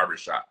opening a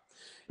barbershop.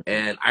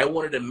 And I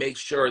wanted to make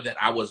sure that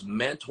I was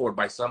mentored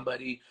by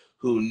somebody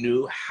who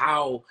knew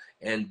how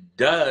and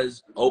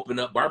does open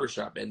up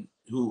barbershop and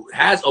who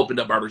has opened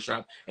up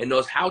barbershop and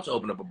knows how to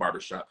open up a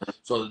barbershop.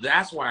 So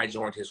that's why I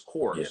joined his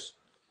course. Yeah.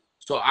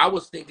 So I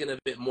was thinking of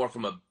it more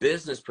from a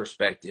business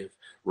perspective,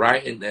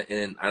 right?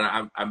 And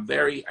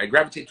I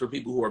gravitate toward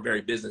people who are very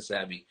business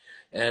savvy,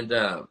 and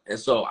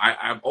so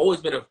I've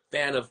always been a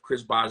fan of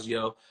Chris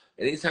Bazio.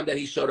 And anytime that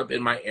he showed up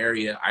in my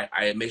area,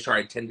 I made sure I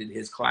attended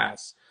his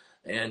class.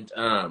 And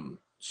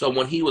so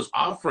when he was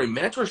offering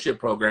mentorship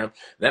program,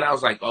 then I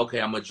was like,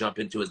 okay, I'm gonna jump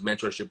into his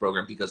mentorship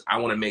program because I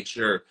want to make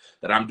sure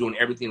that I'm doing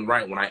everything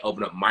right when I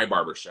open up my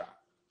barbershop.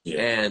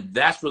 Yeah. And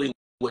that's really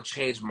what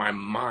changed my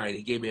mind.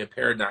 He gave me a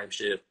paradigm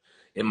shift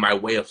in my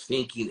way of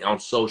thinking on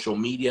social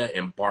media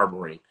and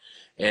barbering.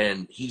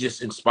 And he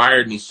just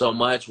inspired me so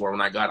much where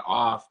when I got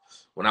off,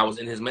 when I was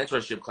in his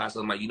mentorship class,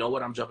 I'm like, you know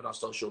what? I'm jumping on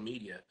social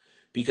media.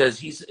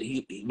 Because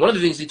one of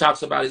the things he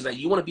talks about is that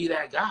you want to be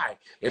that guy.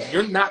 If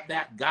you're not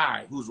that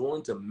guy who's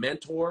willing to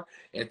mentor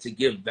and to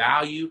give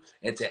value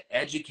and to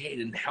educate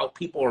and help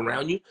people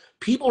around you,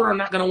 people are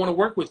not going to want to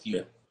work with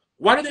you.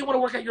 Why do they want to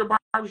work at your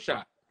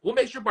barbershop? What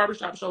makes your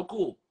barbershop so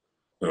cool?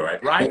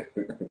 Right?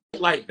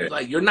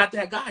 Like you're not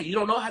that guy. You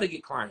don't know how to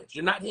get clients.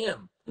 You're not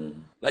him.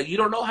 Like you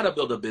don't know how to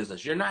build a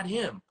business. You're not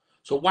him.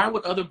 So why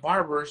would other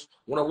barbers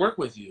want to work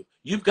with you?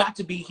 You've got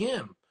to be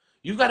him.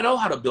 You've got to know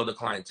how to build a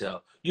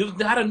clientele. You've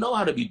got to know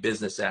how to be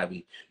business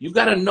savvy. You've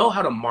got to know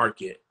how to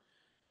market.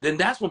 Then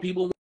that's when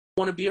people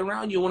want to be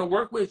around you, want to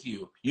work with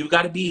you. You've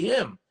got to be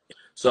him.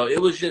 So it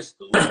was just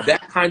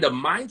that kind of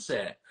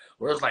mindset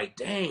where it's like,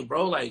 dang,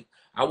 bro, like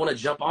I want to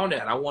jump on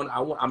that.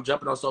 I'm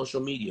jumping on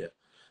social media.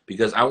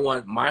 Because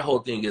my whole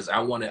thing is I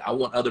want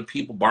other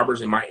people,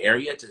 barbers in my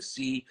area, to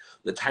see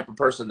the type of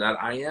person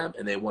that I am,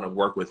 and they want to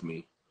work with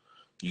me.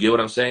 You get what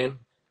I'm saying?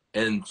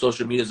 And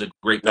social media is a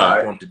great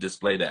platform to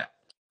display that.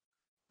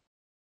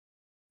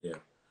 Yeah,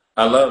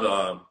 I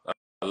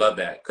love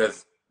that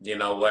because you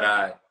know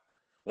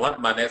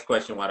my next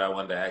question, what I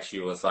wanted to ask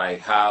you was like,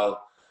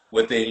 how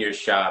within your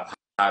shop,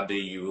 how do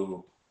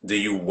you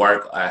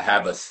work?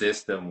 Have a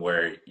system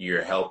where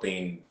you're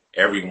helping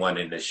everyone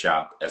in the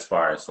shop as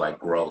far as like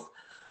growth?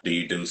 Do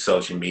you do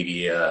social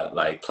media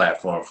like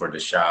platform for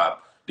the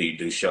shop? Do you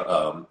do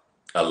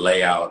a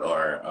layout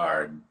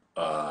or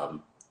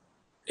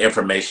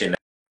information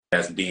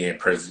that's being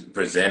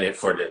presented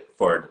for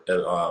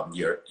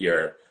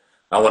your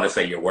I want to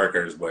say your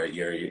workers, but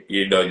your the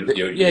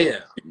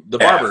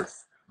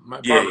barbers,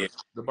 the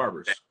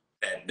barbers.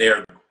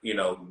 They're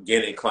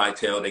getting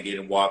clientele, they're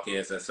getting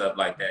walk-ins and stuff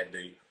like that.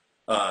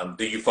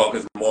 Do you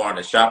focus more on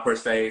the shop per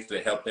se to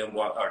help them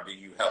walk, or do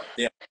you help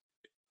them?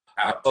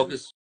 I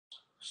focus.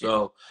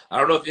 So I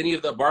don't know if any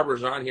of the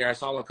barbers are on here. I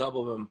saw a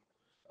couple of them.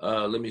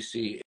 Let me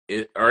see.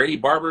 Are any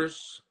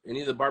barbers,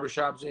 any of the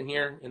barbershops in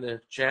here in the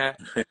chat?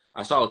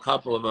 I saw a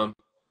couple of them.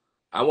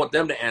 I want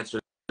them to answer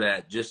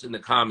that just in the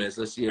comments.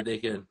 Let's see if they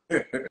can.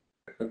 If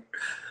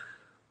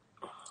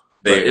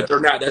they're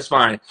not, that's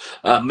fine.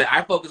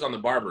 I focus on the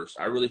barbers.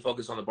 I really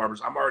focus on the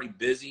barbers. I'm already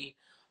busy.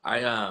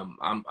 I'm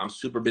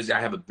super busy. I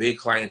have a big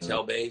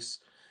clientele base.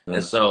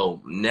 And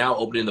so now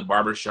opening the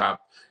barbershop,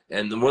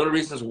 and one of the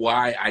reasons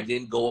why I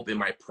didn't go up in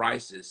my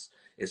prices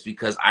is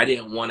because I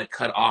didn't want to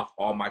cut off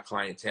all my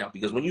clientele.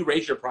 Because when you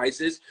raise your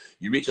prices,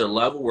 you reach a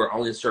level where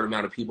only a certain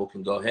amount of people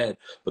can go ahead.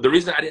 But the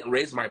reason I didn't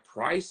raise my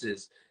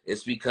prices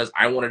is because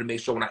I wanted to make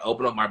sure when I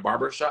open up my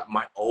barbershop,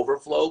 my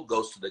overflow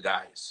goes to the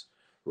guys,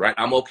 right?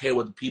 I'm okay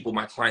with the people,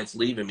 my clients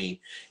leaving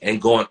me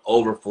and going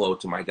overflow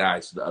to my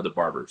guys, to the other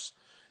barbers.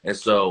 And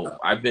so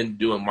I've been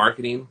doing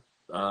marketing.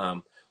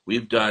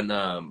 We've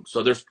done,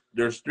 so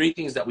there's three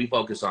things that we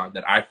focus on,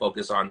 that I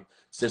focus on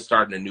since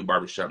starting a new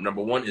barbershop.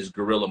 Number one is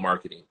guerrilla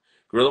marketing.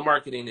 Guerrilla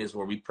marketing is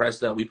where we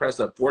pressed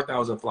up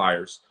 4,000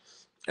 flyers,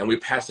 and we're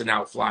passing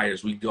out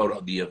flyers. We go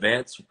to the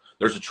events.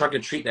 There's a trunk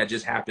and treat that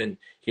just happened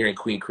here in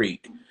Queen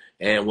Creek.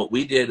 And what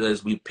we did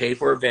is we paid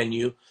for a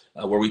venue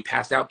where we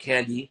passed out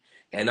candy.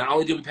 And not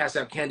only did we pass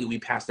out candy, we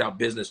passed out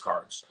business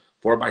cards,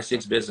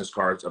 4x6 business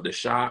cards of the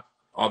shop,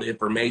 all the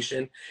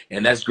information,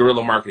 and that's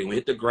guerrilla marketing. We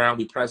hit the ground.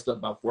 We pressed up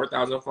about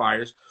 4,000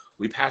 flyers.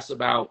 We passed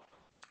about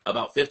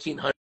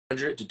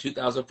 1,500 to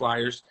 2,000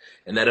 flyers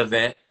in that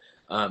event.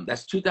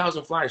 That's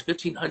 2,000 flyers,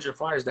 1,500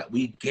 flyers that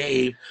we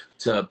gave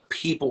to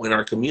people in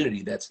our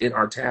community that's in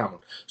our town.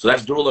 So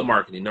that's guerrilla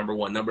marketing, number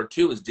one. Number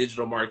two is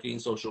digital marketing,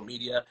 social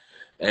media,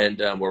 and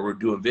where we're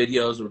doing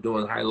videos, we're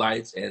doing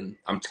highlights, and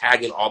I'm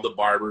tagging all the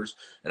barbers,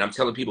 and I'm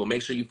telling people,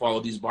 make sure you follow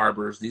these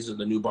barbers. These are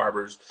the new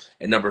barbers.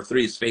 And number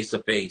three is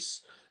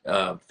face-to-face.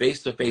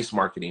 Face-to-face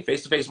marketing.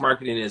 Face-to-face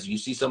marketing is you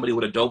see somebody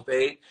with a dope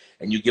fade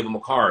and you give them a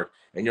card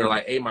and you're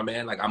like, hey, my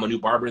man, like I'm a new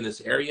barber in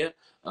this area.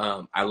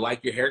 I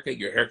like your haircut.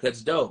 Your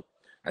haircut's dope.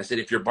 I said,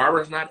 if your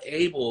barber is not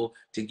able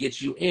to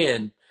get you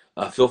in,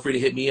 feel free to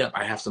hit me up.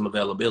 I have some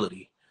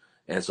availability.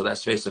 And so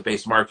that's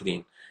face-to-face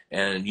marketing.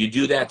 And you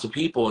do that to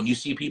people and you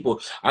see people.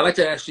 I like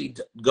to actually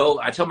go,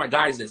 I tell my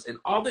guys this, and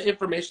all the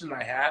information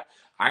I have,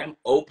 I'm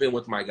open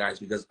with my guys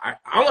because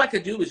all I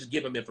can do is just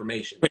give them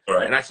information.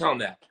 Right. And I tell them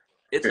that.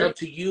 It's up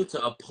to you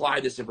to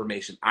apply this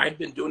information. I've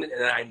been doing it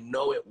and I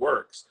know it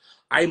works.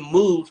 I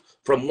moved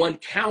from one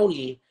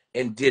county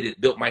and did it,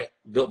 built my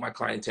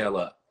clientele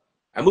up.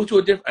 I moved to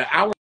an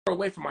hour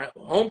away from my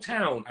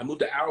hometown. I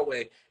moved an hour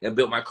away and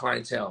built my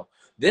clientele.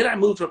 Then I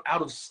moved from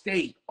out of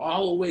state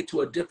all the way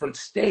to a different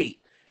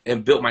state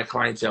and built my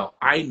clientele.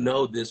 I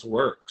know this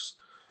works,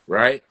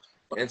 right?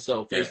 And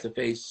so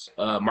face-to-face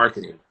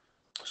marketing.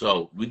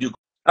 So we do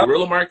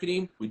guerrilla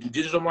marketing, we do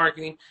digital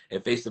marketing,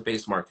 and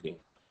face-to-face marketing.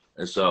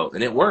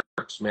 And it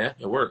works, man.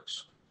 It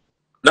works.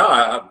 No,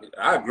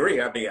 I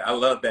agree. I mean, I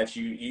love that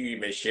you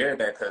even share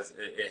that because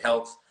it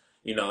helps,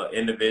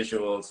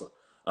 individuals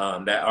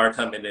that are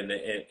coming in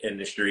the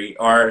industry,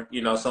 or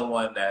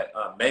someone that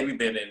maybe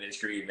been in the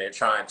industry and they're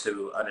trying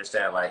to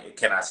understand, like,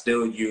 can I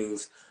still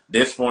use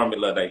this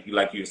formula that you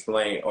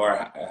explained,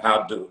 or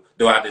how do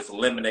I just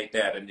eliminate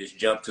that and just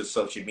jump to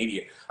social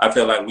media? I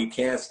feel like we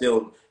can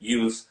still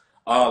use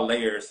all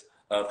layers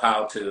of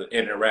how to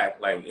interact.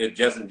 Like, it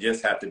doesn't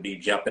just have to be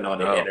jumping on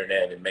the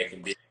internet and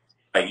making videos.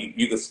 Like,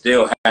 you can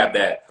still have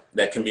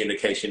that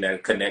communication,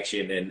 that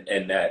connection,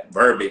 and that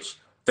verbiage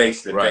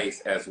face to face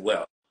as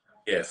well.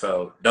 Yeah,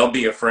 so don't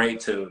be afraid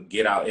to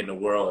get out in the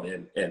world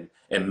and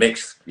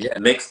mix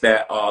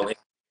that all in.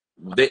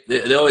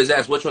 They always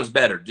ask which one's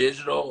better,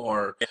 digital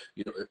or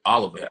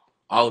all of it.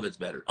 All of it's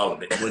better. All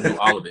of it. You want to do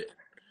all of it,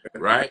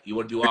 right? You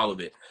want to do all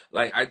of it.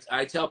 Like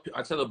I tell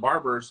the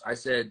barbers, I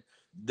said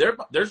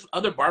there's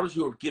other barbers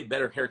who get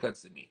better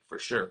haircuts than me for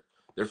sure.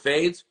 Their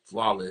fades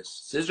flawless,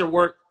 scissor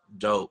work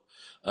dope.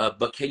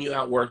 But can you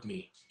outwork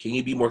me? Can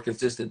you be more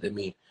consistent than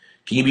me?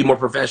 Can you be more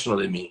professional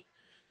than me?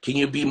 Can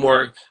you be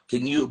more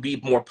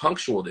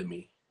punctual than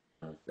me?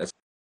 That's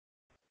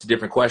a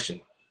different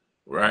question,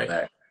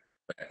 right?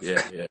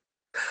 Yeah.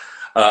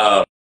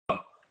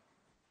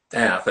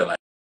 Damn, I feel like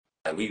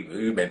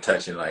we've been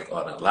touching like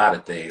on a lot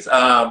of things.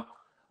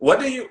 What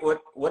do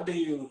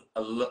you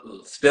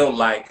still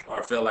like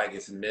or feel like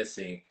it's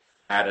missing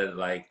out of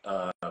like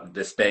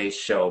the stage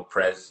show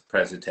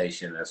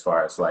presentation, as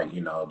far as like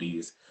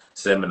these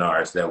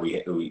seminars that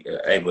we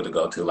are able to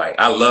go to? Like,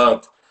 I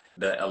loved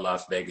the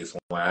Las Vegas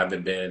one. I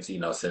haven't been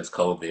since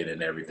COVID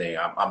and everything.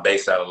 I'm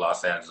based out of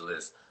Los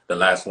Angeles. The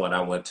last one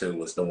I went to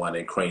was the one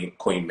in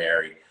Queen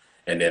Mary,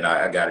 and then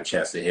I got a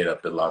chance to hit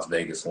up the Las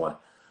Vegas one.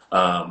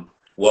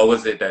 What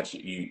was it that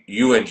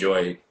you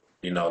enjoyed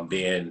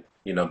being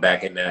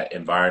back in that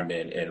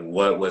environment, and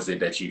what was it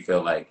that you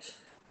feel like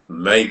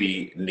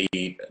maybe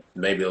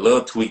a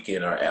little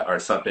tweaking or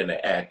something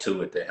to add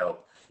to it to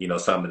help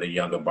some of the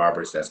younger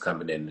barbers that's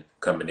coming in?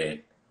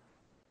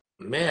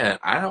 Man,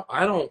 I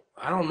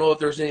don't know if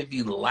there's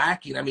anything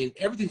lacking. I mean,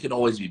 everything can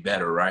always be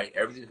better, right?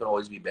 Everything can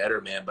always be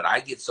better, man. But I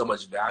get so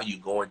much value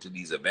going to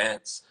these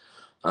events.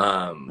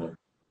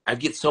 I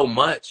get so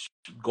much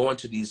going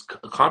to these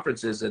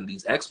conferences and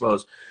these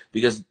expos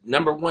because,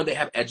 number one, they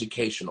have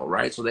educational,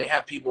 right? So they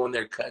have people in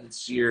there cutting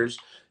shears.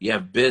 You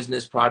have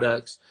business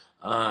products.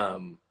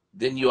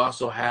 Then you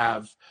also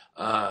have,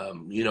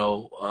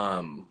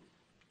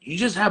 you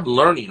just have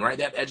learning, right?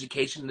 They have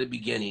education in the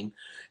beginning.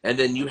 And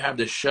then you have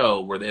the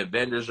show where the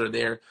vendors are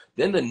there.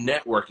 Then the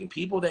networking,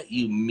 people that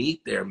you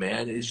meet there,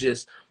 man. It's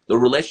just the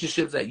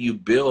relationships that you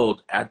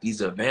build at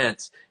these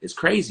events. It's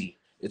crazy.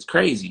 It's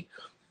crazy.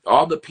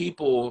 All the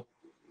people,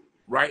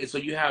 right? And so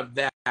you have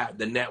that,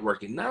 the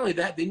networking. Not only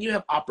that, then you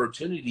have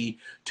opportunity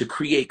to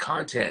create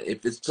content.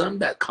 If it's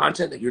that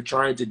content that you're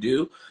trying to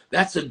do,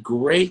 that's a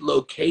great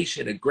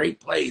location, a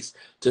great place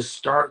to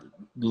start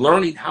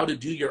learning how to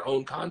do your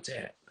own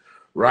content,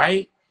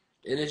 right?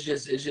 And it's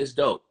just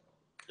dope.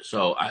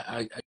 So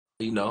I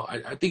think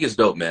it's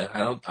dope, man. I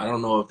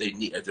don't know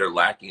if they're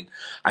lacking.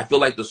 I feel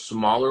like the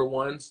smaller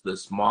ones, the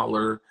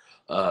smaller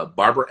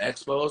barber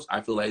expos,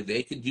 I feel like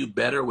they could do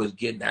better with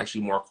getting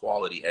actually more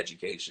quality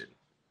education,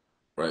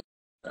 right?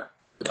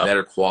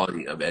 Better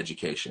quality of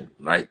education,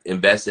 right?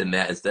 Invest in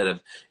that instead of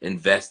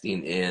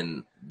investing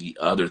in the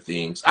other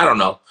things. I don't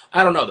know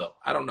though.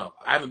 I don't know.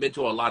 I haven't been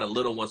to a lot of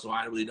little ones, so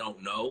I really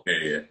don't know.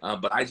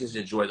 But I just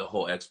enjoy the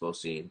whole expo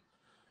scene.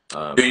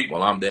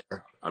 While I'm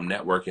there, I'm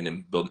networking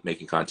and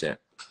making content.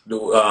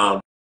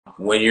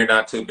 When you're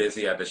not too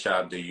busy at the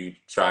shop, do you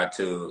try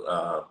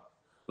to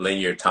lend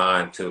your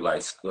time to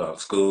like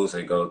schools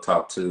and go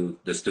talk to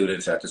the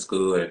students at the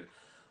school and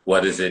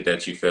what is it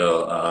that you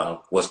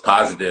feel was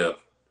positive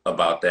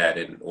about that,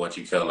 and what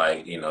you feel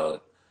like,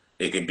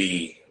 it could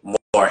be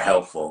more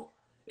helpful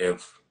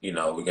if, we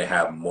can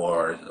have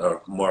more,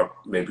 or more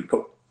maybe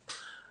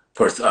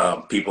for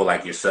people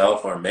like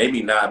yourself, or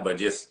maybe not, but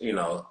just,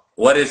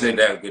 what is it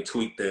that could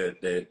tweak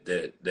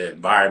the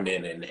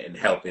environment, and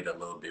help it a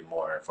little bit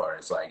more as far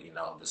as like,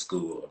 the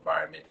school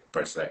environment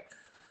per se.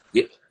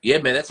 Yeah, yeah,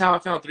 man. That's how I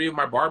found three of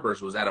my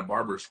barbers was at a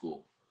barber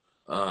school.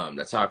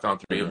 That's how I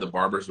found three of Mm-hmm. the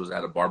barbers was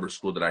at a barber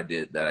school that I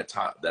did, that I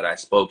taught, that I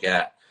spoke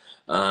at.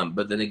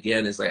 But then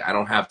again, it's like I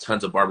don't have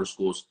tons of barber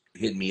schools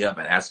hitting me up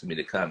and asking me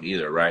to come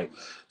either, right?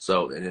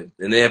 So, and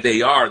then if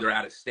they are, they're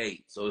out of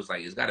state. So it's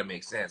like it's got to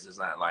make sense. It's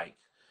not like,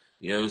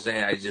 you know what I'm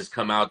saying? I just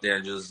come out there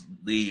and just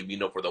leave,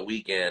 for the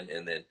weekend,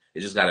 and then it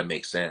just got to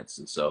make sense.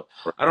 And so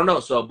I don't know.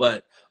 So,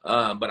 but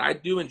I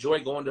do enjoy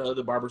going to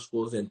other barber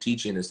schools and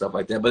teaching and stuff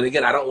like that. But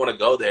again, I don't want to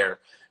go there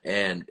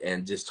and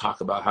just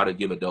talk about how to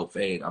give a dope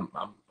fade.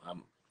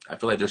 I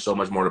feel like there's so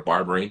much more to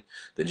barbering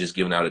than just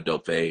giving out a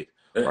dope fade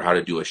or how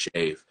to do a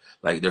shave.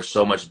 Like there's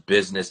so much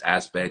business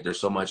aspect. There's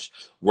so much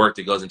work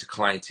that goes into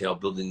clientele,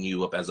 building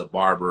you up as a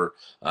barber,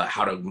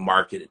 how to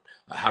market it,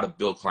 how to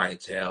build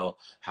clientele,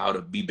 how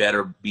to be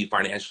better, be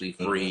financially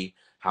free,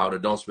 how to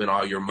don't spend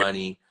all your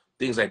money,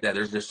 things like that.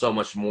 There's just so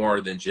much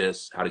more than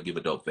just how to give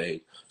a dope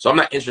fade. So I'm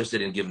not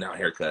interested in giving out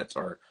haircuts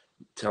or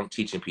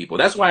teaching people.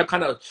 That's why I'm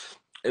kind of,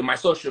 in my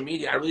social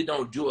media, I really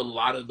don't do a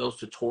lot of those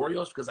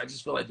tutorials, because I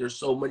just feel like there's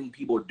so many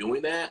people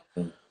doing that.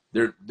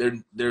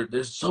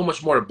 There's so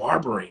much more to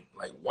barbering.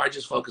 Like, why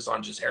just focus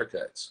on just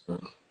haircuts?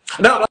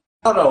 No,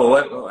 no,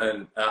 no.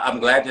 And I'm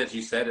glad that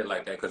you said it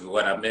like that, because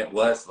what I meant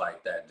was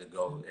like that, to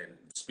go and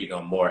speak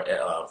on more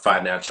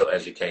financial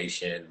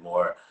education,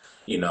 more,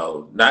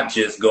 not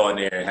just go in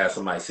there and have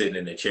somebody sitting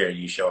in the chair and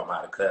you show them how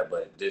to cut,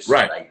 but just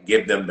Right, like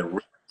give them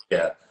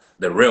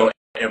the real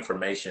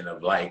information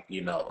of like,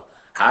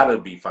 how to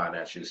be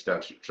financially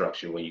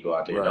structured when you go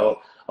out there. right, Don't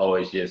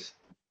always just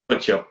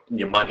put your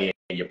money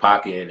in your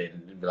pocket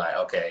and be like,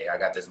 okay, I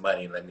got this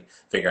money, let me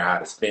figure out how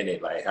to spend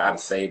it, like how to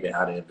save it,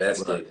 how to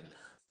invest right. it.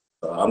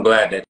 So I'm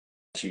glad that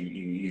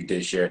you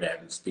did share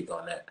that and speak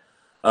on that.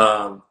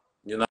 I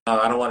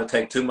don't want to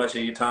take too much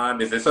of your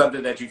time. Is there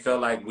something that you feel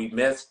like we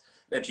missed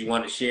that you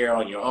want to share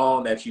on your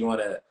own, that you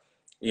want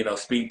to,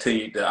 speak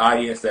to the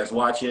audience that's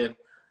watching?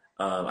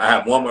 I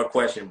have one more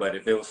question, but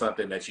if it was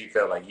something that you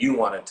felt like you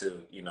wanted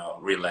to,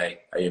 relay,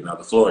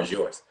 the floor is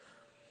yours.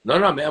 No,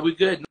 no, man, we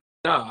good.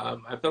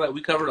 No, I feel like we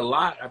covered a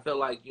lot. I feel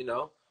like,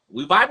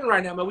 we vibing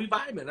right now, man. We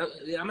vibing.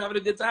 I'm having a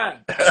good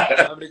time. I'm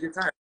having a good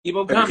time. Keep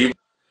on Keep coming.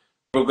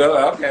 them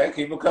going. Okay,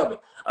 keep them coming.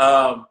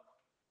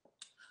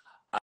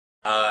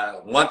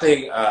 One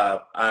thing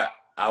I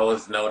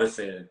was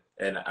noticing,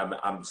 and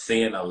I'm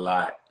seeing a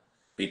lot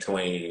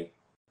between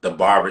the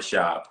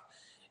barbershop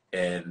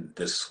and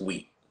the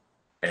suite,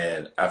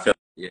 and I feel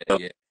Yeah,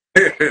 yeah.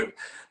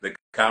 the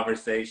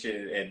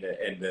conversation and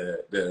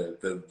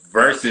the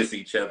versus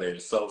each other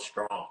is so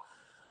strong.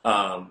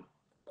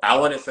 I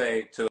want to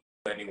say to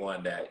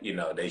anyone that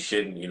they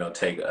shouldn't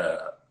take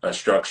a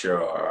structure,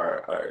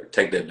 or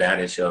take the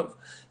advantage of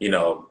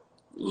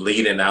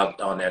leading out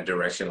on that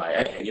direction.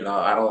 Like, hey,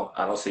 I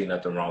don't see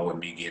nothing wrong with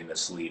me getting a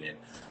suite and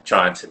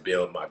trying to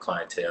build my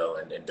clientele,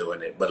 and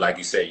doing it. But like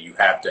you said, you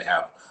have to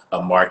have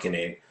a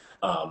marketing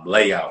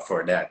layout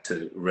for that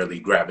to really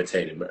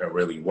gravitate and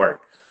really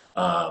work.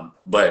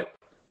 But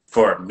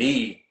for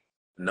me,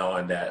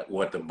 knowing that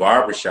what the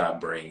barbershop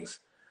brings,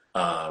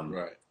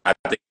 Right. I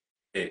think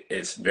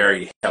it's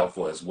very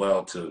helpful as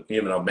well to,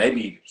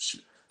 maybe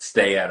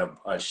stay at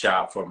a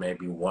shop for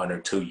maybe 1 or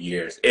 2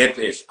 years if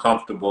it's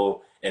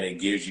comfortable and it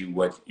gives you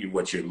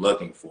what you're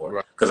looking for.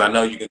 Right. Because I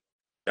know you can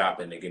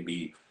shop and it can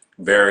be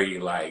very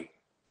like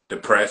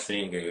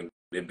depressing.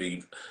 It'd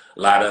be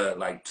a lot of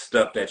like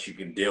stuff that you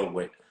can deal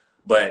with.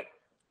 But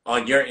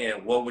on your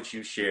end, what would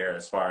you share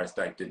as far as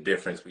like the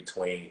difference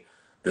between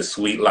the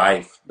sweet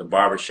life, the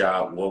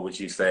barbershop? What would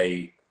you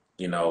say,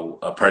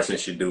 a person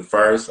should do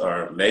first?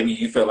 Or maybe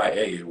you feel like,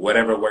 hey,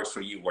 whatever works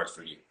for you works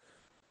for you.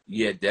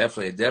 Yeah,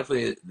 definitely,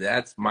 definitely.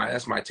 That's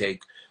my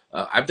take.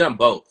 I've done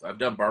both. I've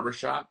done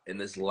barbershop, and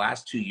this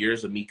last 2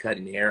 years of me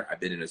cutting hair, I've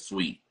been in a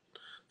suite.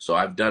 So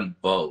I've done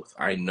both.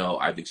 I know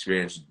I've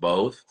experienced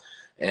both,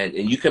 and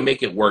you can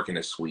make it work in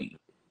a suite.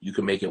 You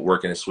can make it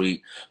work in a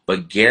suite,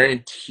 but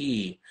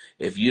guarantee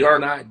if you are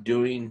not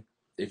doing,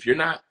 if you're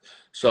not,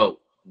 so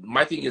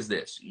my thing is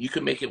this: you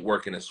can make it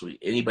work in a suite.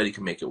 Anybody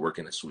can make it work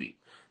in a suite,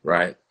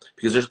 right?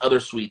 Because there's other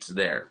suites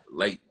there.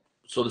 Like,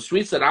 so the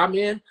suites that I'm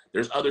in,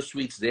 there's other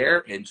suites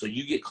there, and so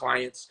you get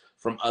clients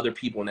from other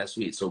people in that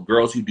suite. So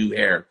girls who do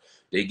hair,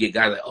 they get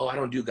guys like, oh, I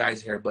don't do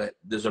guys' hair, but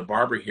there's a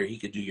barber here, he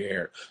could do your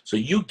hair. So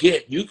you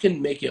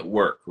can make it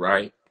work,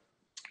 right?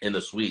 In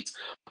the suites.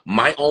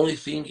 My only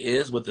thing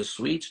is with the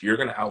suites, you're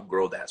gonna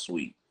outgrow that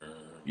suite.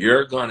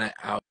 You're gonna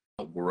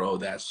outgrow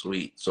that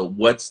suite. So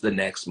what's the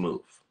next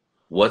move?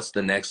 What's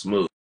the next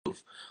move?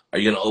 Are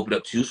you gonna open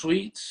up 2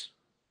 suites?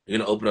 You're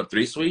gonna open up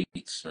 3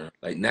 suites?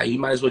 Like now you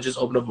might as well just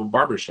open up a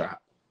barber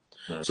shop.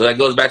 So that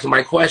goes back to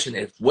my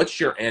question: what's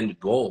your end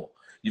goal?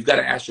 You've got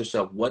to ask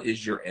yourself, what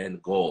is your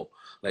end goal?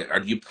 Like,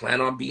 do you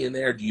plan on being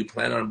there? Do you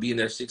plan on being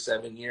there 6,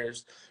 7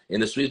 years in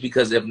the suite?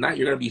 Because if not,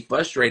 you're going to be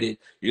frustrated.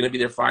 You're going to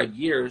be there 5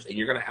 years and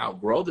you're going to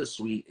outgrow the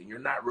suite and you're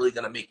not really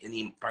going to make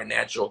any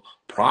financial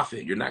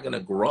profit. You're not going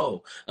to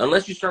grow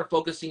unless you start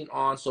focusing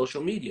on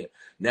social media.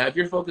 Now, if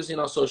you're focusing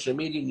on social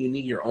media and you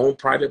need your own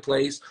private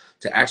place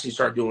to actually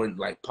start doing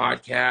like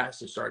podcasts,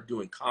 to start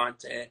doing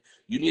content,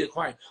 you need a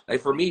quiet.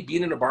 Like for me,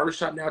 being in a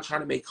barbershop now,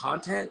 trying to make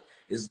content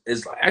is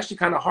actually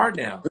kind of hard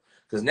now.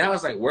 Because now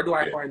it's like, where do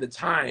I find the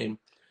time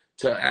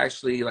to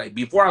actually, like,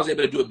 before I was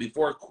able to do it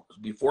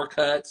before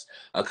cuts,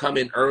 I come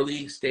in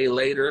early, stay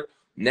later.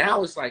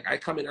 Now it's like I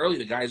come in early,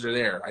 the guys are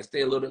there. I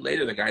stay a little bit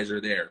later, the guys are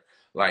there.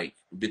 Like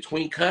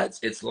between cuts,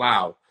 it's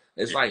loud.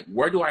 It's like,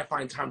 where do I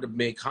find time to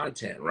make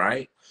content,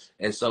 right?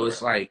 And so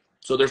it's like,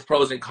 so there's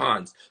pros and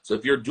cons. So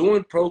if you're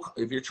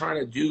trying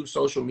to do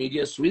social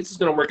media, Suites is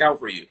going to work out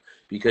for you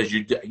because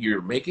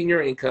you're making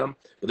your income,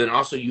 but then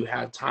also you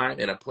have time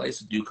and a place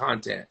to do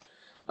content.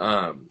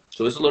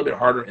 So it's a little bit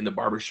harder in the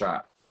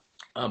barbershop.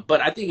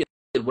 But I think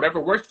whatever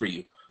works for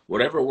you,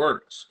 whatever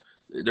works.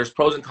 There's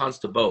pros and cons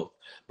to both.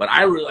 But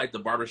I really like the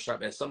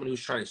barbershop as someone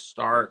who's trying to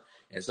start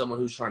and someone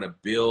who's trying to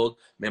build.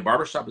 Man,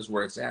 barbershop is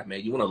where it's at, man.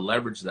 You want to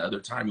leverage the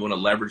other time. You want to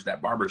leverage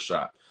that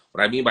barbershop.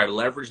 What I mean by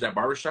leverage that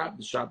barbershop,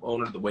 the shop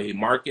owner, the way he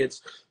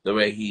markets, the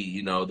way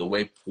he, the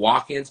way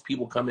walk-ins,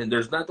 people come in.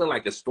 There's nothing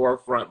like a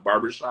storefront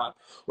barbershop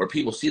where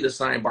people see the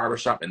sign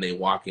barbershop and they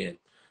walk in,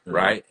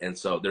 right? And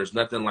so there's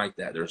nothing like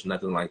that. There's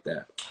nothing like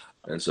that.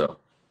 And so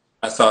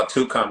I saw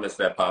 2 comments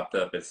that popped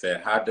up and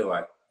said, how do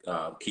I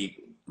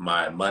keep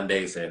my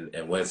Mondays and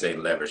Wednesday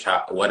leverage?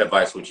 What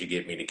advice would you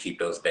give me to keep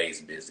those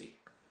days busy?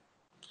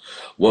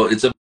 Well,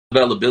 it's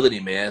availability,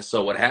 man.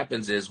 So what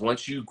happens is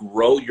once you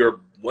grow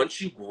your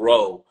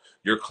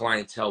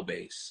clientele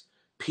base,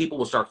 people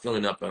will start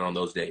filling up on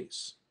those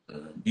days.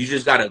 You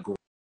just got to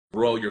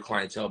grow your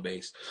clientele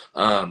base.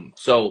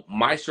 So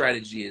my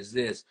strategy is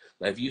this: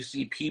 if you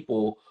see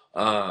people,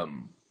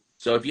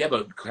 so if you have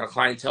a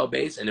clientele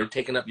base and they're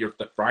taking up your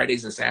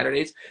Fridays and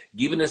Saturdays,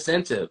 give an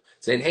incentive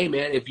saying, hey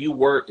man, if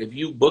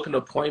you book an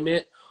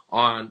appointment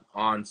on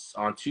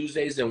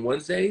Tuesdays and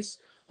Wednesdays,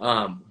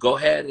 go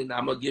ahead and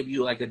I'm gonna give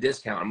you like a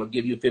discount. I'm gonna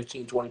give you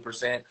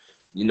 15-20%,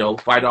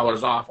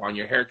 $5 off on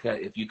your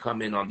haircut if you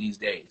come in on these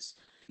days.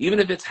 Even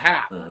if it's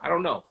half, I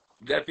don't know.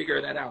 You gotta figure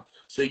that out.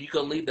 So you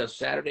can leave the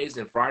Saturdays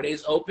and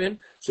Fridays open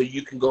so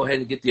you can go ahead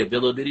and get the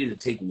availability to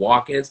take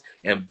walk-ins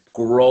and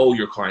grow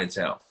your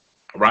clientele,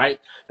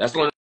 right? That's the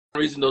only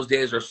reason those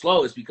days are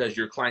slow is because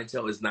your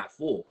clientele is not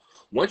full.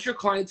 Once your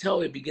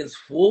clientele begins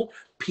full,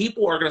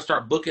 people are gonna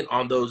start booking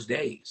on those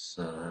days.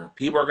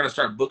 People are gonna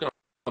start booking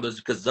on those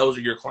because those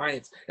are your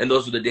clients and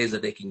those are the days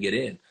that they can get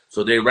in.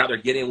 So they'd rather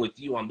get in with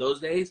you on those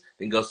days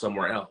than go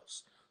somewhere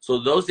else. So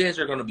those days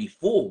are gonna be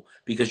full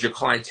because your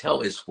clientele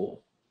is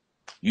full.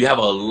 You have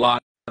a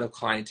lot of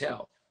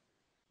clientele.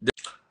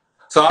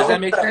 Does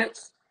that make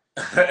sense?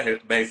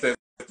 It makes sense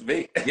to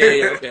me.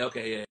 Yeah.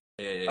 Okay.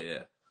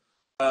 Yeah.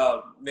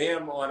 Me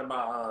and one of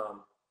my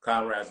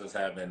comrades was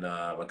having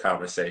a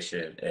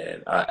conversation,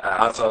 and I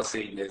also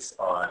seen this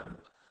on,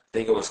 I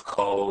think it was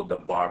Cole, the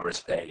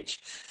Barber's page,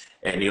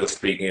 and he was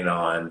speaking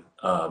on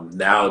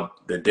now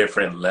the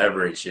different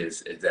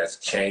leverages that's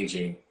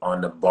changing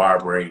on the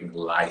barbering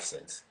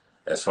license.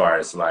 As far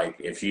as like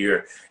if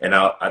you're, and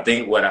I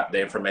think the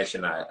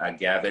information I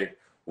gathered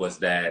was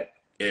that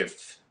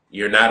if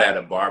you're not at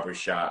a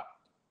barbershop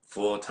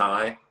full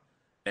time,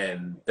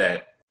 and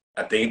that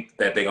I think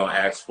that they're gonna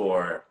ask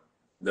for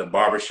the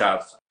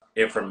barbershop's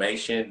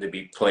information to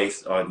be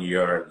placed on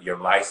your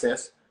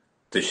license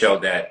to show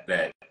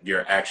that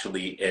you're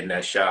actually in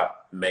that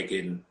shop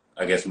making,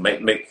 I guess,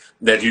 make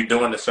that you're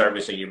doing the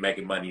service and you're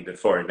making money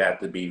for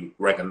that to be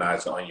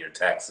recognized on your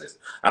taxes.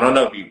 I don't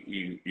know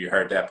if you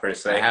heard that per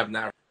se. I have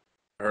not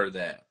heard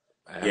that.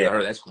 I have not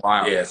heard. That's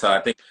wild. Yeah, so I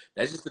think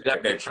that's just the guy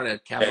that's trying to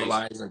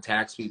capitalize and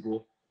tax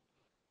people.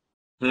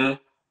 Yeah,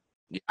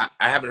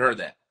 I haven't heard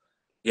that.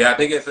 Yeah, I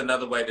think it's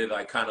another way to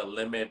like kind of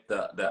limit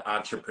the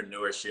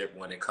entrepreneurship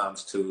when it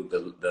comes to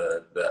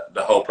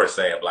the whole per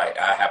se of like,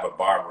 I have a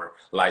barber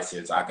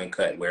license, I can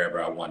cut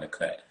wherever I want to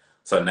cut.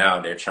 So now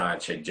they're trying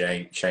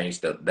to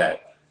change that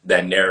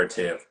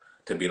narrative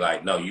to be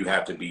like, no, you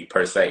have to be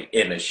per se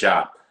in a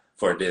shop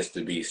for this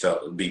to be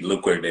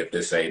lucrative,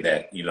 to say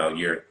that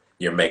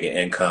you're making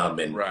income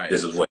and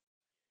this is what.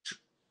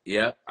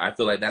 Yeah, I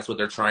feel like that's what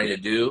they're trying to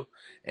do.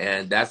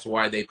 And that's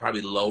why they probably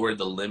lowered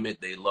the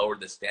limit. They lowered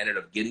the standard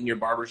of getting your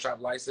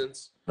barbershop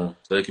license. So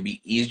it could be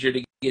easier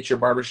to get your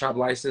barbershop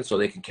license so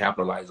they can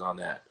capitalize on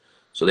that.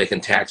 So they can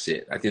tax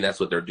it. I think that's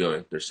what they're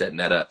doing. They're setting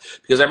that up.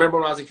 Because I remember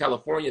when I was in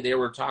California, they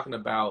were talking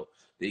about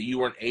that you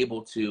weren't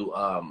able to,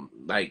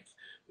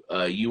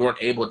 you weren't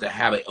able to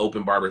have an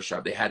open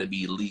barbershop. They had to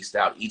be leased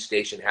out. Each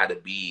station had to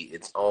be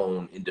its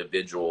own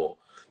individual.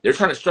 They're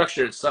trying to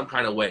structure it some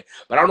kind of way.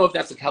 But I don't know if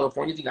that's a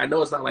California thing. I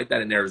know it's not like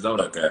that in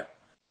Arizona. Okay.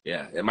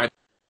 Yeah, it might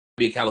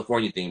be a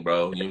California thing,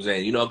 bro. You know what I'm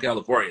saying?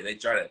 California, they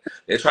try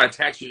to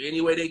tax you any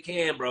way they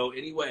can, bro.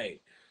 Any way.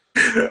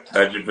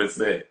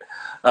 100%.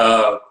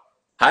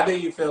 How do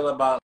you feel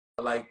about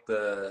like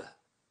the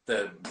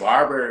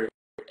barber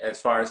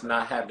as far as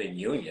not having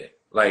union?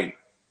 Like,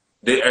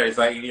 it's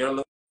like in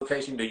your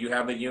location, do you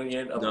have a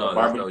union of No, there's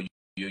barber? no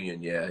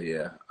union. Yeah,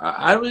 yeah.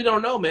 I really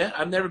don't know, man.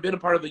 I've never been a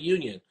part of a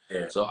union,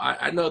 Yeah, so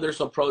I know there's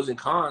some pros and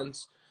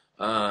cons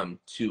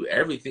to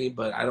everything,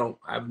 but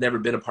I've never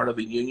been a part of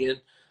a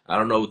union. I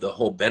don't know the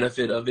whole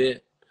benefit of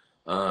it.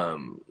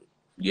 Um,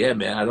 yeah,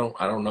 man. I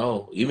don't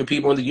know. Even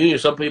people in the union,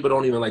 some people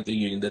don't even like the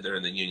union that they're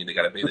in the union. They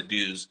got to pay the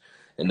dues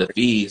and the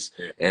fees,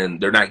 yeah. and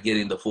they're not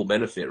getting the full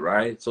benefit,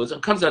 right? So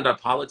it comes down to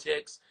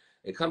politics.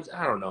 It comes.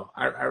 I don't know.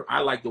 I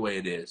like the way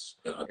it is.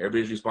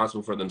 Everybody's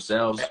responsible for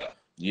themselves.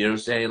 You know what I'm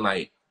saying?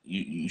 Like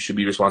you should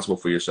be responsible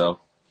for yourself.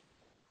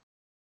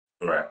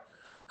 Right.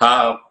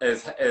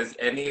 Is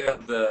any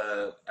of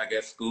the, I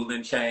guess,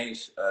 schooling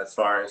changed as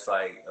far as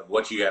like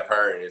what you have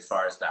heard as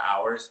far as the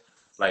hours,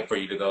 like for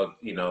you to go,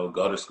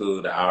 go to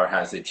school, the hour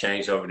has it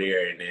changed over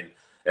there? And then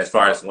as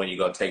far as when you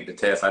go take the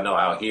test, I know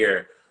out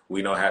here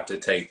we don't have to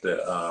take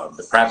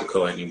the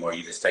practical anymore.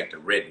 You just take the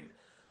written.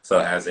 So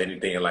has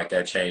anything like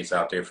that changed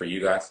out there for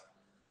you guys?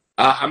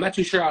 I'm not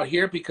too sure out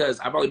here because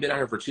I've only been out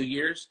here for 2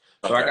 years.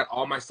 So I Okay. got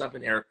all my stuff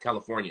in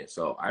California.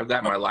 So I've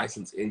got my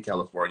license in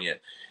California,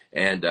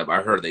 and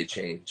I heard they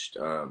changed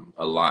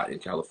a lot in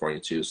California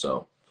too.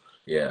 So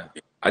yeah,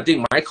 I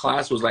think my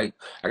class was like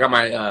I got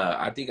my.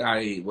 I think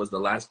I was the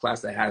last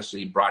class that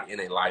actually brought in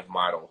a live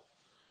model.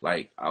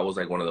 Like I was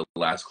like one of the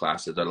last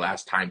classes, the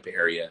last time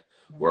area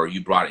where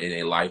you brought in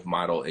a live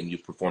model and you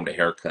performed a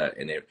haircut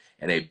and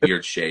a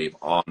beard shave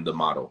on the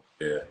model.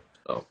 Yeah.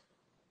 So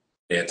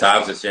Yeah,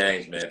 times have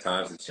changed, man.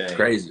 Times have it's changed.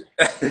 crazy.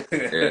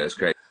 Yeah, it's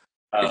crazy.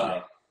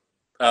 uh,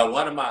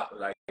 one of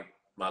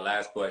my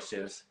last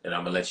questions, and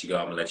I'm gonna let you go.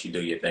 I'm gonna let you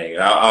do your thing.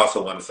 I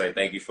also want to say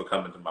thank you for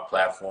coming to my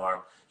platform.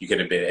 You could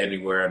have been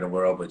anywhere in the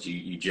world, but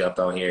you jumped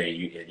on here and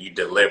you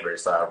delivered.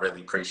 So I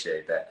really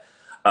appreciate that.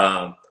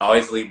 I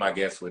always leave my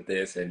guests with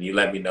this, and you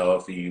let me know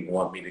if you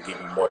want me to give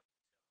you more.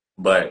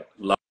 But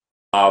law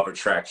of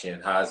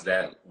attraction, how's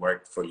that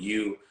work for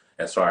you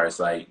as far as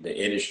like the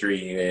industry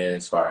you're in,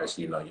 as far as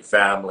your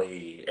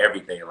family,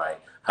 everything?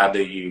 Like, how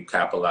do you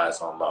capitalize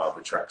on law of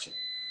attraction?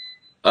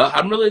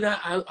 I'm really not.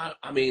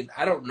 I mean,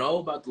 I don't know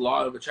about the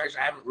law of attraction.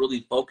 I haven't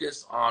really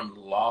focused on the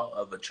law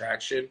of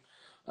attraction,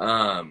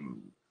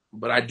 um,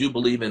 but I do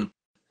believe in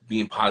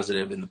being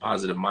positive in the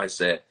positive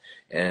mindset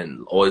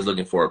and always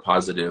looking for a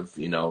positive.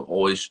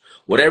 Always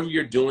whatever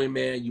you're doing,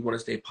 man, you want to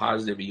stay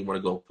positive and you want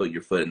to go put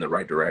your foot in the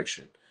right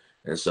direction.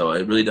 And so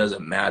it really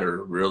doesn't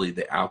matter really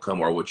the outcome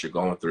or what you're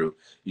going through.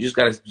 You just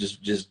gotta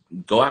just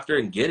go after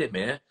it and get it,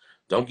 man.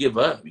 Don't give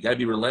up. You gotta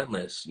be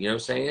relentless. You know what I'm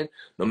saying?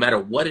 No matter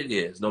what it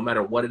is, no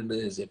matter what it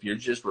is, if you're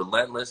just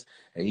relentless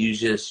and you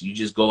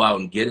just go out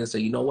and get it and say,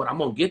 you know what, I'm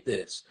gonna get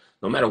this.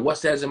 No matter what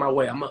stands in my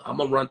way, I'm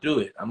gonna run through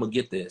it. I'm gonna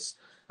get this.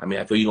 I mean,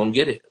 I feel you're gonna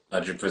get it.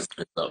 100%.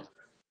 So,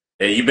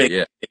 And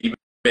yeah, you've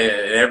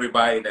been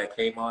everybody that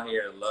came on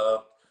here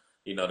loved,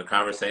 the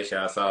conversation.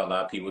 I saw a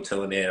lot of people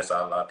tune in. I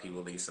saw a lot of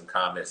people leave some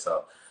comments.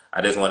 So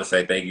I just want to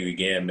say thank you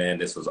again, man.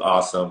 This was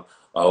awesome.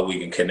 We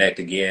can connect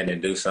again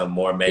and do some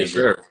more yes,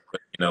 major,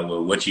 sir.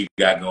 with what you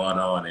got going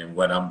on and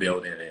what I'm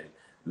building.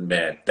 And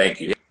man,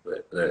 thank you.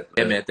 Yeah,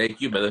 yeah, man.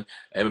 Thank you, brother.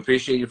 I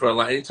appreciate you for a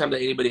lot. Anytime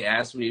that anybody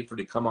asks me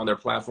to come on their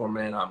platform,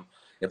 man,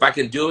 if I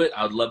can do it,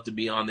 I'd love to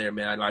be on there,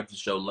 man. I like to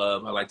show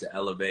love. I like to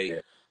elevate. Yeah,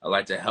 I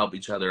like to help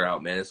each other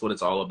out, man. That's what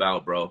it's all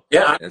about, bro.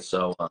 yeah. And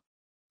so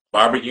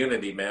Barber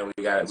unity, man.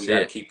 We that's got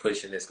to it. keep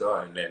pushing this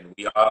going. And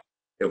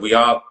if we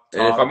all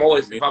And if talk, I'm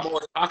always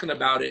talking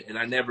about it and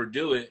I never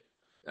do it,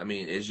 I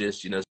mean, it's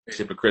just it's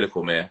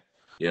hypocritical, man.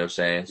 You know what I'm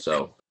saying?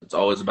 So it's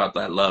always about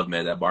that love,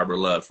 man. That barber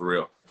love for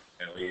real.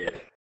 yeah.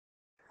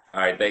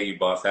 All right, thank you,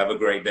 boss. Have a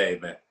great day,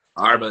 man.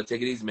 All right, brother.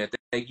 Take it easy, man.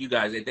 Thank you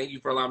guys. Hey, thank you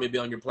for allowing me to be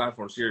on your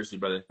platform. Seriously,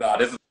 brother. No,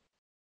 this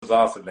was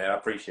awesome, man. I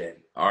appreciate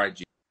it. All right,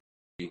 G.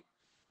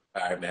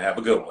 All right, man. Have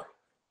a good one.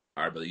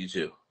 All right, brother. You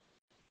too.